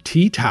Hannam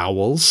tea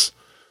towels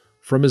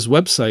from his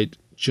website,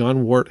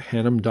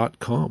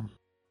 johnwarthannam.com.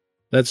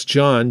 That's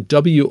John,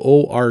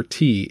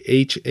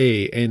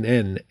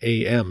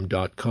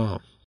 WORTHANNAM.com.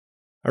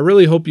 I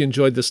really hope you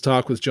enjoyed this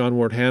talk with John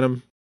Wart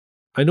Hannam.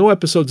 I know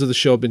episodes of the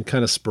show have been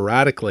kind of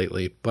sporadic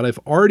lately, but I've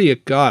already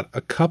got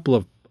a couple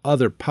of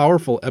other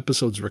powerful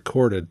episodes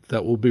recorded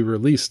that will be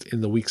released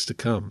in the weeks to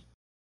come.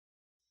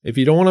 If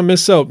you don't want to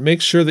miss out,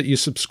 make sure that you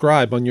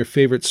subscribe on your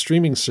favorite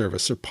streaming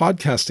service or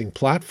podcasting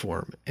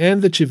platform,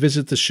 and that you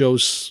visit the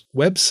show's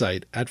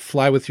website at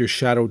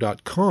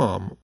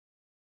flywithyourshadow.com.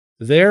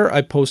 There,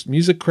 I post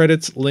music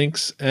credits,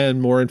 links,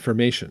 and more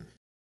information.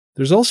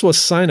 There's also a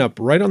sign-up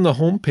right on the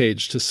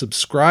homepage to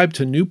subscribe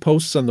to new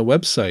posts on the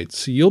website,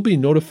 so you'll be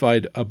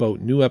notified about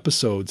new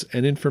episodes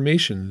and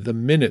information the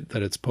minute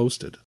that it's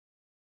posted.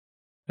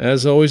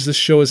 As always, this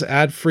show is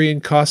ad-free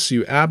and costs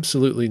you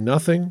absolutely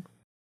nothing.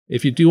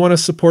 If you do want to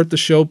support the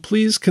show,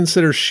 please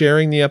consider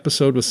sharing the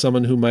episode with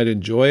someone who might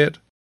enjoy it.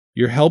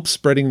 Your help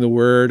spreading the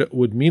word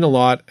would mean a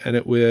lot, and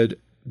it would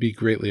be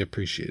greatly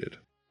appreciated.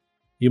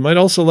 You might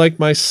also like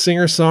my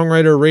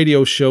singer-songwriter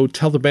radio show,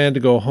 Tell the Band to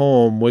Go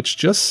Home, which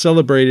just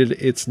celebrated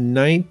its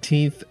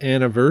 19th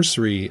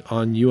anniversary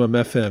on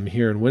UMFM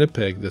here in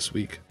Winnipeg this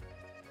week.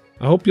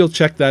 I hope you'll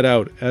check that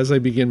out as I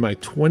begin my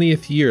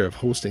 20th year of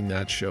hosting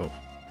that show.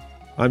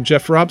 I'm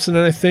Jeff Robson,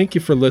 and I thank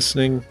you for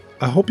listening.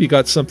 I hope you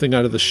got something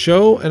out of the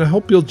show, and I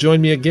hope you'll join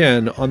me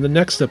again on the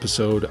next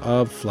episode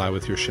of Fly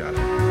With Your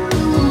Shadow.